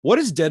what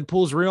is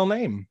Deadpool's real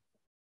name?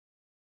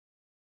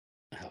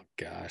 Oh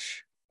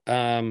gosh.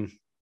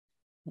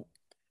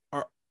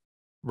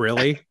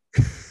 Really?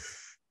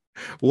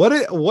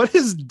 What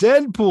is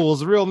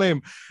Deadpool's real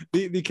name?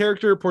 The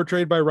character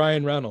portrayed by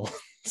Ryan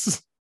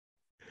Reynolds.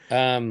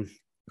 Oh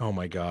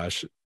my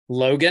gosh.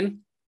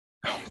 Logan.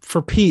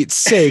 For Pete's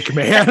sake,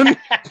 man.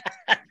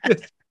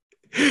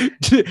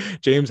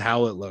 James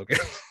Howlett Logan.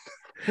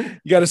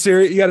 You got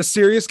a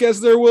serious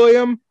guess there,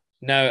 William?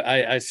 No,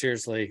 I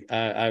seriously,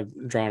 I've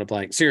drawn a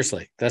blank.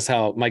 Seriously, that's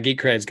how my geek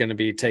cred's going to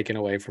be taken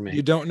away from me.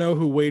 You don't know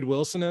who Wade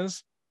Wilson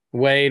is?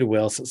 Wade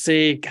Wilson.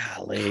 See,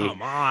 golly.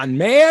 Come on,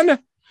 man.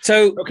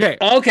 So, okay.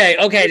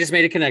 I just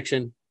made a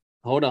connection.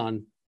 Hold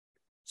on.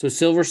 So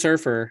Silver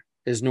Surfer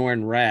is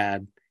Norrin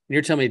Rad.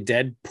 You're telling me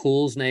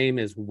Deadpool's name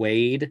is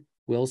Wade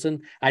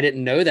Wilson? I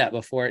didn't know that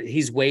before.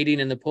 He's wading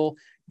in the pool.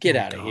 Get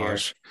out of here.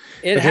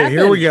 It happened.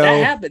 Here we go.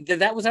 That happened.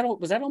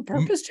 Was that on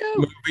purpose,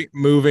 Joe?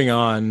 Moving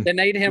on. They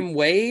made him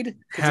Wade.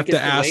 You have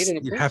to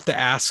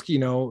ask,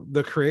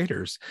 the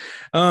creators.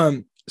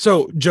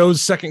 So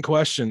Joe's second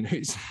question,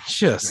 he's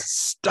just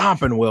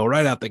stomping Will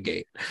right out the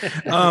gate.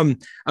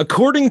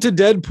 According to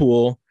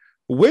Deadpool,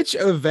 which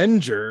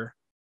Avenger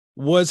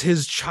was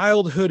his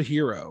childhood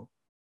hero?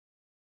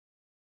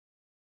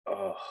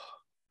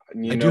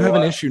 I do have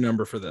an issue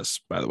number for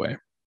this, by the way.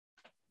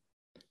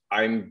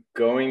 I'm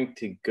going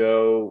to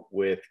go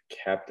with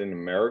Captain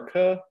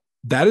America.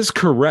 That is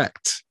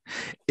correct.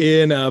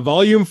 In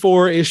volume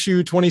 4,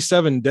 issue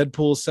 27,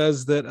 Deadpool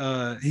says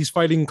that he's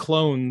fighting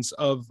clones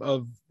of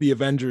the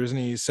Avengers, and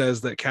he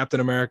says that Captain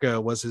America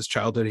was his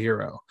childhood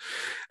hero,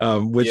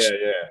 which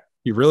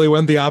he really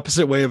went the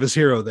opposite way of his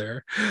hero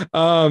there.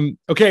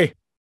 Okay.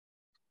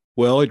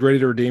 Well, you ready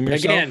to redeem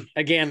yourself?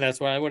 Again, that's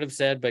what I would have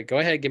said, but go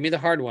ahead, give me the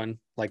hard one,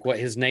 like what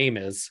his name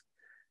is.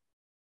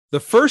 The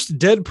first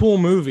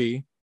Deadpool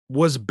movie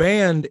was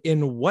banned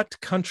in what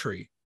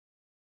country?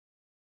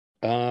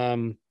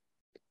 I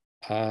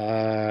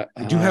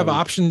do have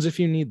options if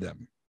you need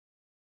them.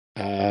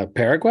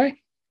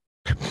 Paraguay?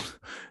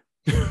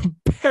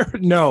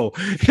 No,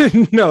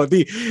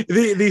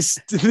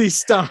 the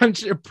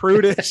staunch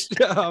prudish.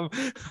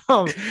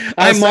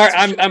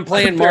 I'm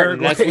playing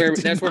Martin.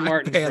 That's where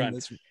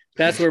Martin's from.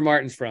 That's where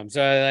Martin's from.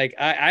 So like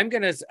I'm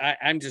just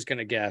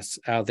gonna guess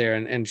out there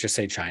and just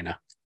say China.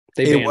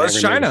 It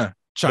was China. Movie.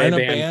 China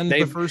banned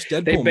the first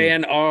Deadpool. They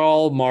banned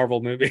all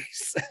Marvel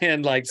movies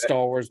and like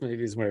Star Wars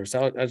movies, whatever.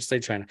 So I'll just say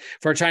China.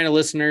 For our China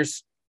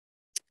listeners,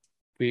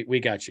 we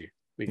got you.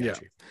 We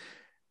got you.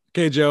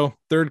 Okay, Joe.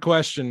 Third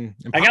question.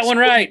 I got one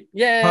right.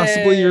 Yeah.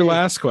 Possibly your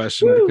last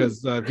question,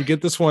 because if you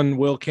get this one,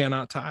 Will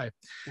cannot tie.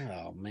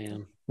 Oh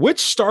man. Which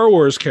Star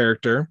Wars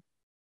character?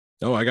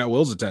 Oh, I got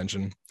Will's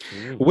attention.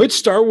 Which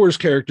Star Wars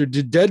character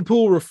did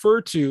Deadpool refer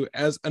to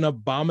as an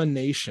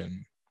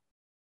abomination?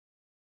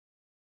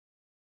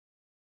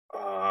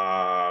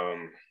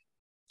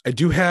 I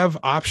do have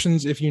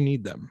options if you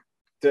need them.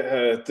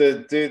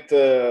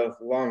 The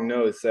long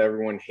nose that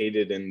everyone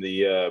hated in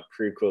the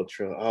prequel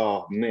trilogy.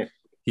 Oh man,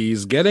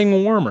 he's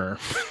getting warmer.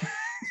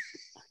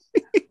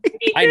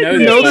 I know.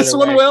 You know this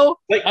one, Will?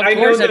 Like, of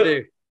course I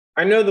do.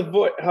 I know the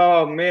voice.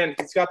 Oh man,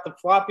 he's got the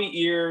floppy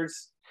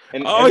ears.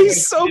 And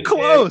he's so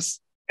close.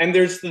 And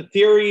there's the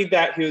theory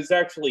that he was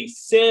actually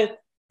Sith.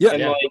 Yeah.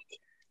 And like,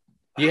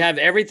 you have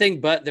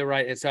everything but the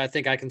right. So I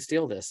think I can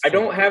steal this. I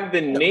don't have the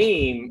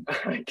name.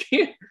 I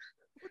can't.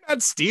 We're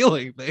not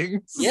stealing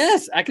things.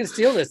 Yes, I can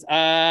steal this.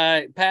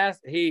 Pass.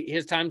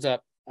 His time's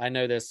up. I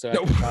know this, so I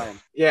can try him.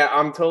 Yeah,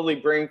 I'm totally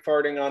brain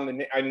farting on the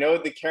name. I know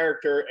the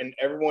character, and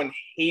everyone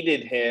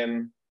hated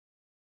him.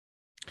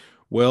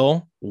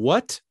 Will,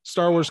 what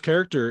Star Wars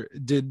character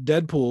did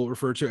Deadpool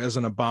refer to as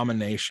an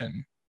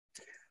abomination?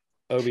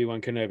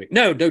 Obi-Wan Kenobi.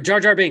 No, Jar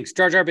Jar Binks.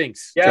 Jar Jar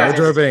Binks. Yes. Jar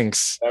Jar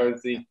Binks. That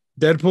was the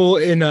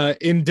Deadpool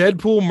in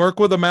Deadpool Merc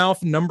with a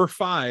Mouth number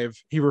 5.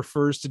 He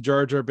refers to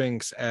Jar Jar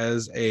Binks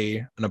as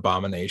an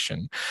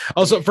abomination.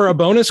 Also, for a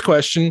bonus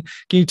question,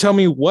 can you tell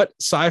me what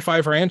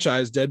sci-fi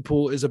franchise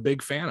Deadpool is a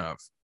big fan of?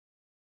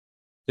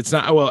 It's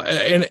not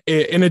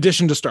in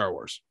addition to Star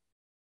Wars.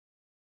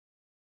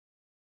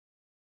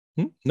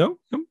 No,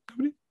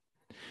 nobody.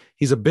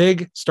 He's a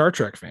big Star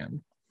Trek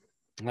fan.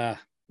 Yeah.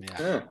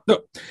 So,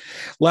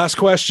 last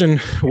question,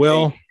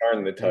 Will.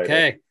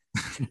 Okay.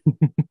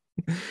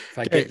 If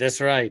I get this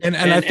right, and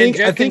I think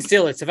Joe can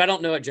steal it. So if I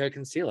don't know it, Joe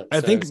can steal it.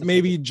 I think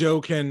maybe Joe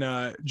can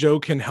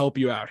help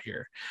you out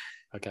here.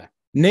 Okay.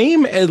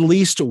 Name at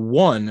least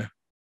one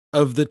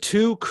of the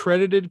 2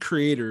 credited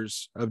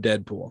creators of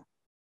Deadpool.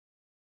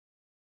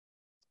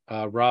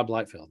 Rob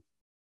Liefeld.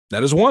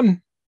 That is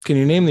one. Can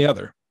you name the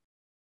other?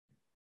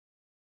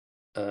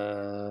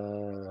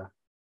 Can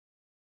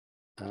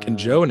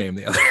Joe name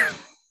the other?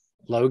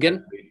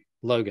 Logan.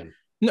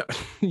 No.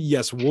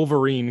 Yes,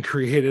 Wolverine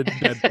created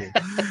Deadpool.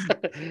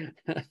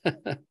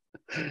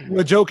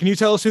 Well, Joe, can you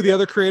tell us who the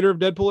other creator of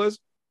Deadpool is?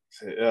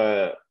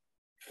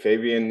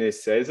 Fabian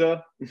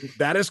Nicieza.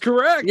 That is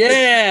correct.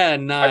 Yeah,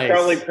 nice. I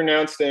probably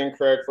pronounced it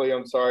incorrectly.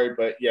 I'm sorry,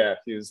 but yeah,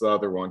 he was the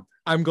other one.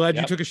 I'm glad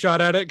you took a shot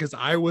at it because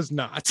I was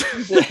not.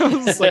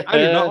 I was like, I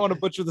do not want to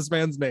butcher this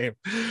man's name.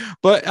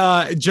 But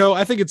Joe,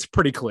 I think it's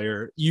pretty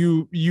clear.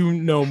 You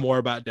know more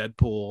about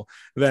Deadpool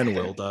than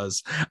Will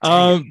does.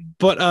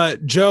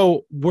 But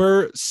Joe,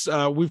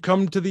 we've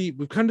come to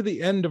the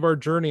end of our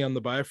journey on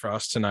the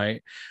Bifrost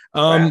tonight.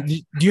 Do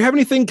you have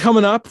anything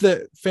coming up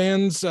that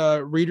fans,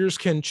 readers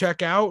can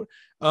check out?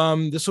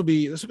 This will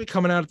be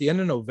coming out at the end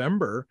of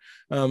November.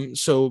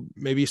 So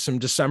maybe some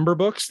December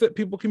books that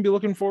people can be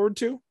looking forward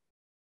to.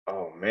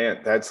 Oh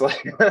man, that's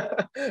like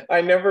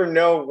I never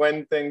know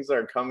when things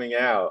are coming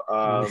out.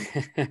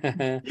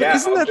 Isn't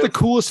that the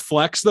coolest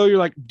flex though? You're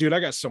like, dude, I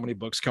got so many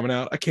books coming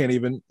out. I can't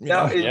even.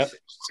 It's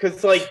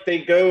because like they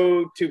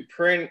go to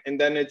print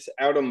and then it's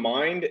out of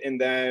mind, and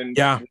then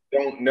you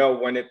don't know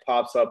when it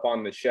pops up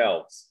on the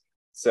shelves.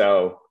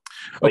 So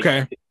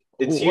okay.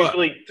 It's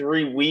usually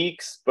 3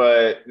 weeks,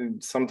 but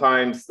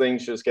sometimes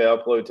things just get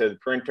uploaded to the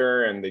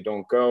printer and they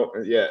don't go.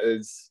 Yeah,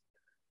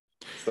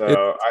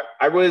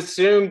 I would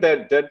assume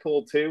that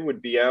Deadpool 2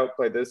 would be out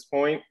by this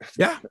point.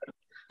 Yeah.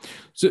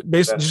 So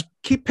basically, just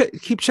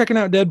keep checking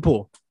out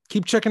Deadpool.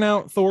 Keep checking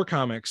out Thor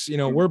comics.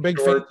 We're big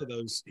fans of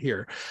those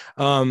here.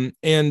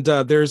 And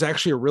there's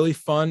actually a really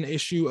fun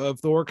issue of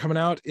Thor coming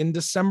out in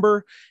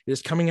December. It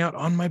is coming out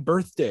on my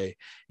birthday,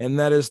 and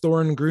that is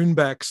Thorin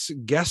Grunbeck's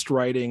guest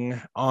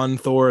writing on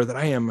Thor that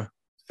I am. Is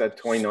that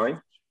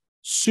 29?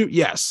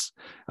 Yes,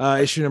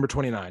 issue number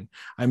 29.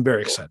 I'm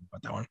very excited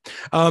about that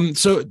one.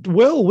 So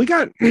Will,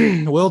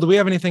 Will, do we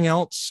have anything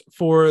else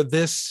for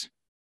this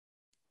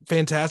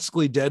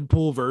fantastically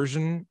Deadpool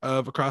version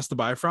of Across the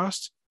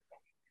Bifrost?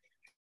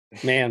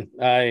 Man,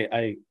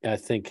 I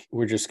think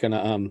we're just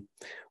gonna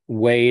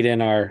wade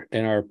in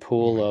our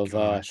pool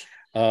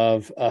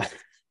of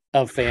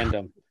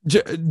fandom.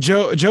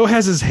 Joe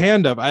has his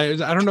hand up. I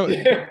don't know.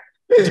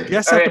 Do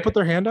guests have to put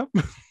their hand up?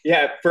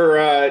 Yeah,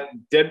 for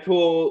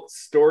Deadpool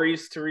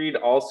stories to read,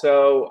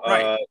 also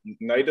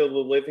Night of the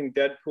Living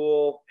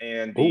Deadpool,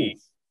 and the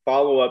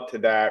follow-up to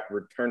that,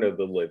 Return of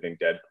the Living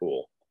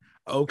Deadpool.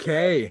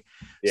 Okay.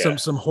 Yeah.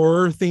 Some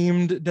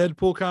horror-themed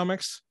Deadpool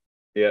comics.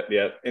 Yep.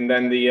 And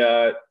then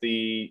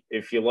the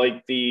if you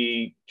like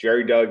the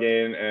Jerry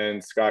Duggan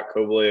and Scott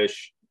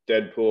Koblish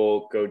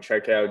Deadpool, go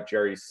check out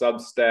Jerry's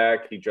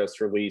Substack. He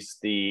just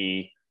released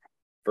the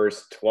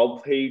first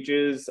 12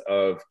 pages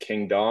of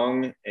King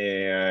Dong,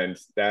 and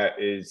that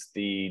is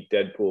the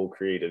Deadpool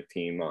creative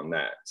team on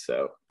that.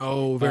 So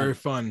very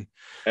fun.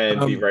 And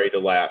be ready to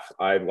laugh.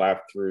 I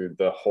laughed through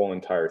the whole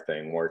entire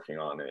thing working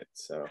on it.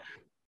 So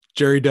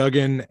Jerry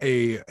Duggan,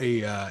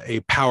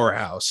 a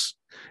powerhouse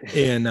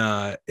in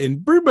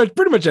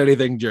pretty much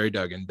anything Jerry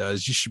Duggan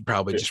does. You should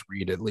probably just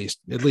read at least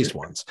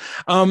once.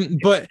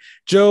 But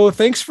Joe,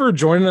 thanks for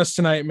joining us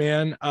tonight,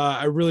 man.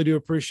 I really do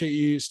appreciate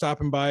you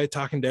stopping by,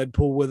 talking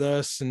Deadpool with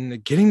us,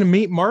 and getting to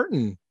meet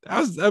Martin.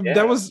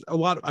 That was a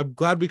lot. I'm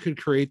glad we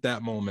could create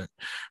that moment.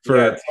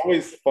 It's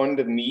always fun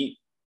to meet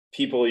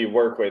people you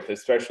work with,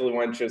 especially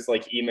when just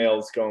like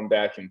emails going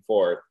back and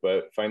forth,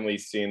 but finally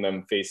seeing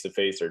them face to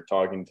face or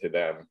talking to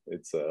them,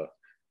 it's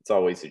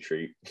always a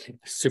treat.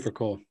 Super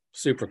cool.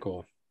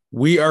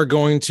 We are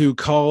going to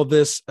call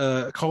this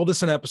an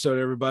episode,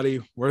 everybody.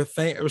 We're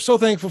so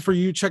thankful for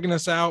you checking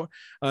us out.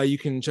 You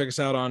can check us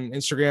out on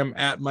Instagram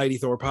at Mighty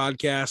Thor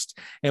Podcast.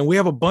 And we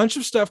have a bunch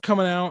of stuff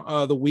coming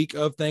out the week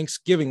of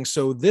Thanksgiving.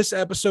 So this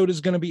episode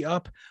is going to be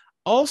up.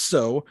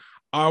 Also,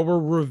 our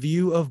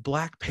review of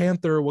Black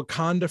Panther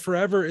Wakanda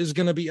Forever is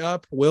going to be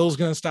up. Will's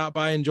going to stop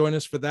by and join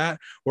us for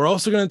that. We're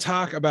also going to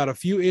talk about a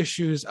few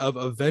issues of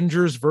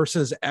Avengers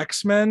versus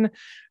X-Men,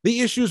 the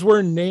issues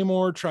where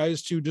Namor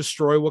tries to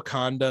destroy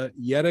Wakanda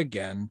yet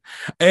again.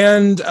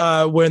 And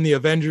when the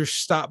Avengers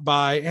stop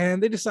by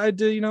and they decide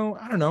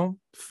to,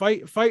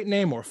 fight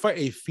Namor, fight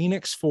a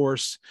Phoenix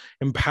Force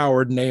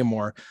empowered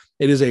Namor.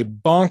 It is a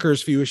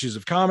bonkers few issues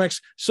of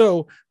comics.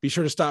 So be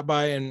sure to stop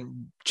by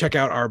and check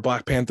out our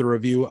Black Panther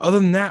review. Other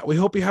than that, we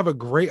hope you have a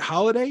great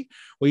holiday.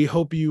 We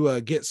hope you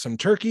get some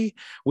turkey.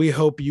 We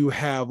hope you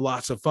have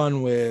lots of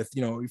fun with,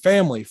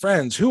 family,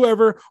 friends,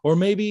 whoever, or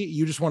maybe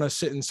you just want to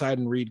sit inside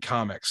and read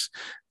comics.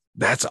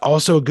 That's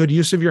also a good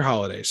use of your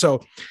holiday.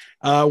 So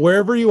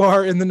wherever you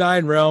are in the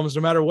 9 realms,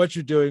 no matter what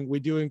you're doing, we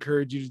do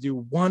encourage you to do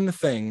one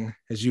thing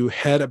as you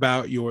head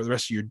about the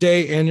rest of your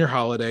day and your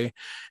holiday,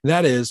 and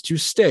that is to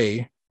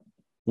stay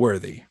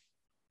worthy.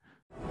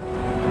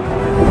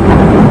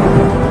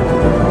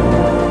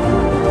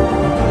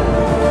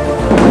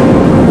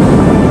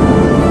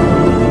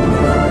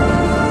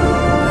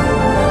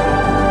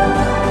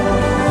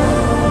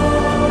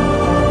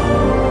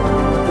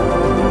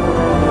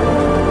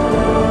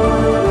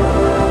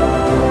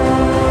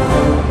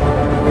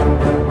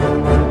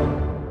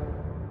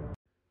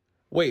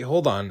 Wait,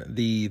 hold on.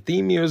 The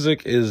theme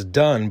music is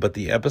done, but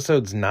the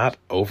episode's not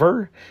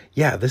over?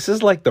 Yeah, this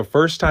is like the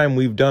first time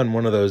we've done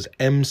one of those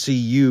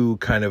MCU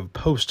kind of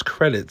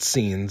post-credit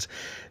scenes.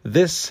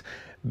 This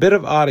bit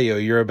of audio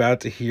you're about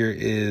to hear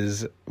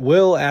is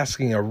Will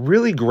asking a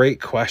really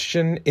great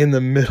question in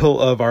the middle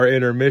of our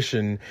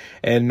intermission,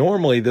 and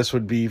normally this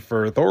would be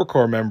for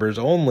ThorCore members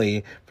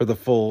only for the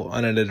full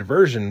unedited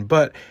version,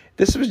 but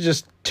this was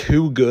just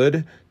too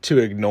good to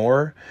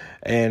ignore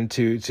and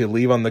to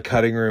leave on the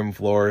cutting room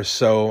floor.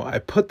 So I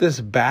put this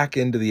back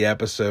into the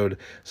episode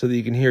so that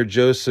you can hear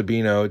Joe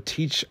Sabino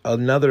teach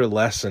another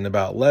lesson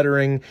about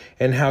lettering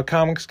and how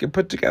comics get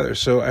put together.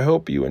 So I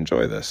hope you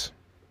enjoy this.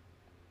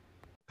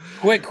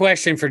 Quick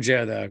question for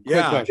Joe, though.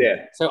 Quick question.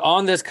 Yeah. So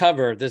on this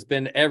cover that's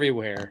been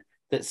everywhere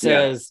that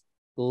says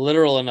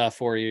literal enough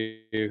for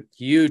you,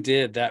 you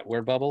did that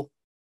word bubble?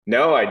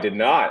 No, I did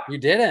not. You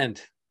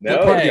didn't?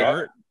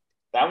 No,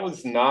 that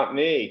was not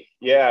me.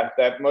 Yeah,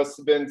 that must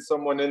have been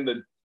someone in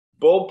the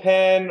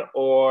bullpen,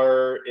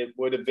 or it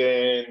would have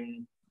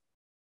been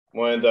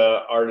one of the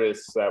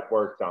artists that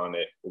worked on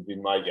it, would be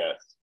my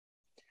guess.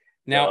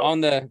 Now,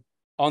 on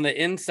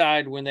the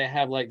inside, when they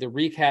have like the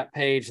recap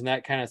page and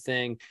that kind of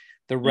thing,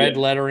 the red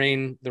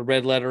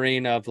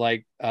lettering of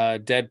like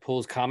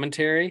Deadpool's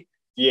commentary.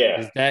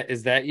 Yeah.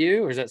 Is that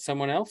you, or is that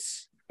someone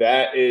else?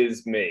 That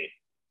is me.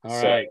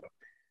 All right.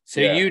 So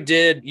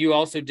you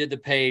also did the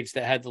page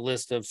that had the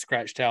list of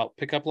scratched out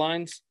pickup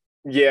lines?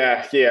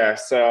 Yeah.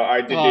 So I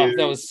did.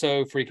 That was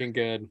so freaking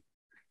good.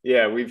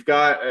 Yeah, we've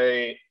got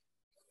a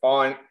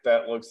font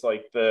that looks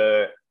like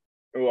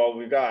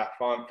we've got a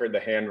font for the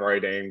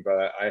handwriting,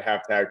 but I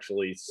have to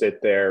actually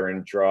sit there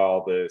and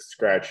draw the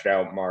scratched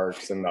out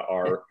marks and the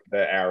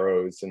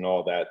arrows and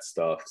all that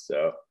stuff.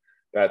 So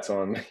that's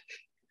on me.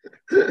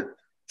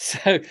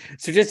 So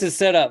just to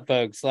set up,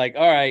 folks, like,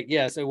 all right,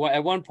 yeah. So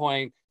at one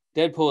point,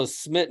 Deadpool is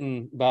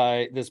smitten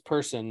by this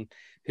person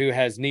who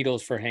has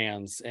needles for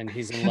hands, and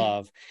he's in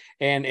love.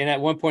 And at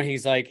one point, he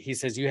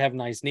says, "You have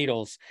nice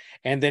needles,"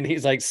 and then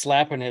he's like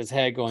slapping his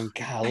head, going,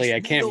 "Golly,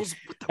 I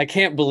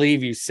can't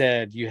believe you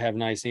said you have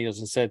nice needles."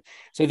 And said,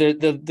 so the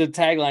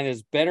tagline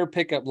is better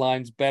pickup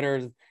lines,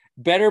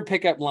 better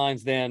pickup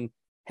lines than,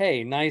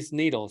 "Hey, nice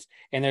needles."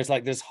 And there's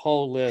like this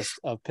whole list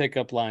of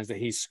pickup lines that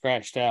he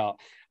scratched out.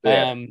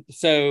 Yeah.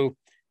 So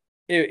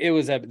it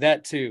was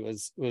that too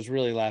was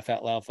really laugh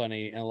out loud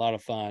funny and a lot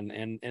of fun.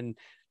 And in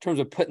terms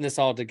of putting this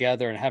all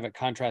together and have it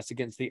contrast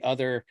against the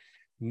other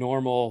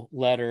normal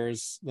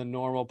letters, the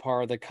normal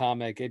part of the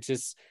comic, it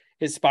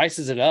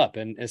spices it up,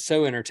 and it's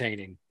so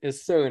entertaining.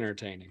 It's so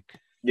entertaining.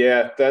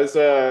 Yeah, that's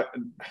I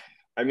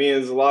mean,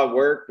 it's a lot of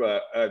work,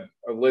 but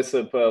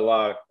Alyssa put a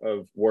lot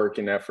of work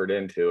and effort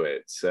into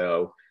it.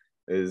 So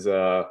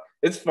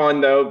it's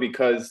fun though,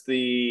 because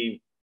the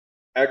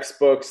X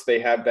books, they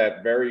have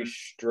that very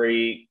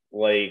straight,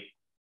 like,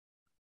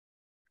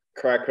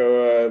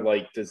 Krakoa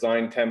like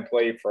design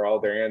template for all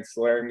their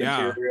ancillary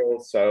material.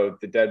 So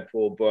the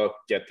Deadpool book,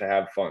 get to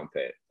have fun with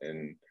it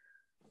and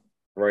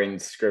write and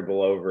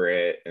scribble over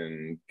it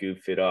and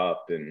goof it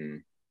up,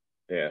 and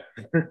yeah.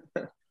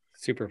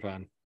 Super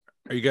fun.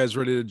 Are you guys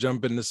ready to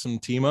jump into some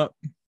team up?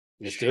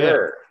 Let's do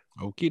it.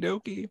 Okie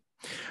dokie.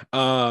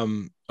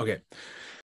 Okay.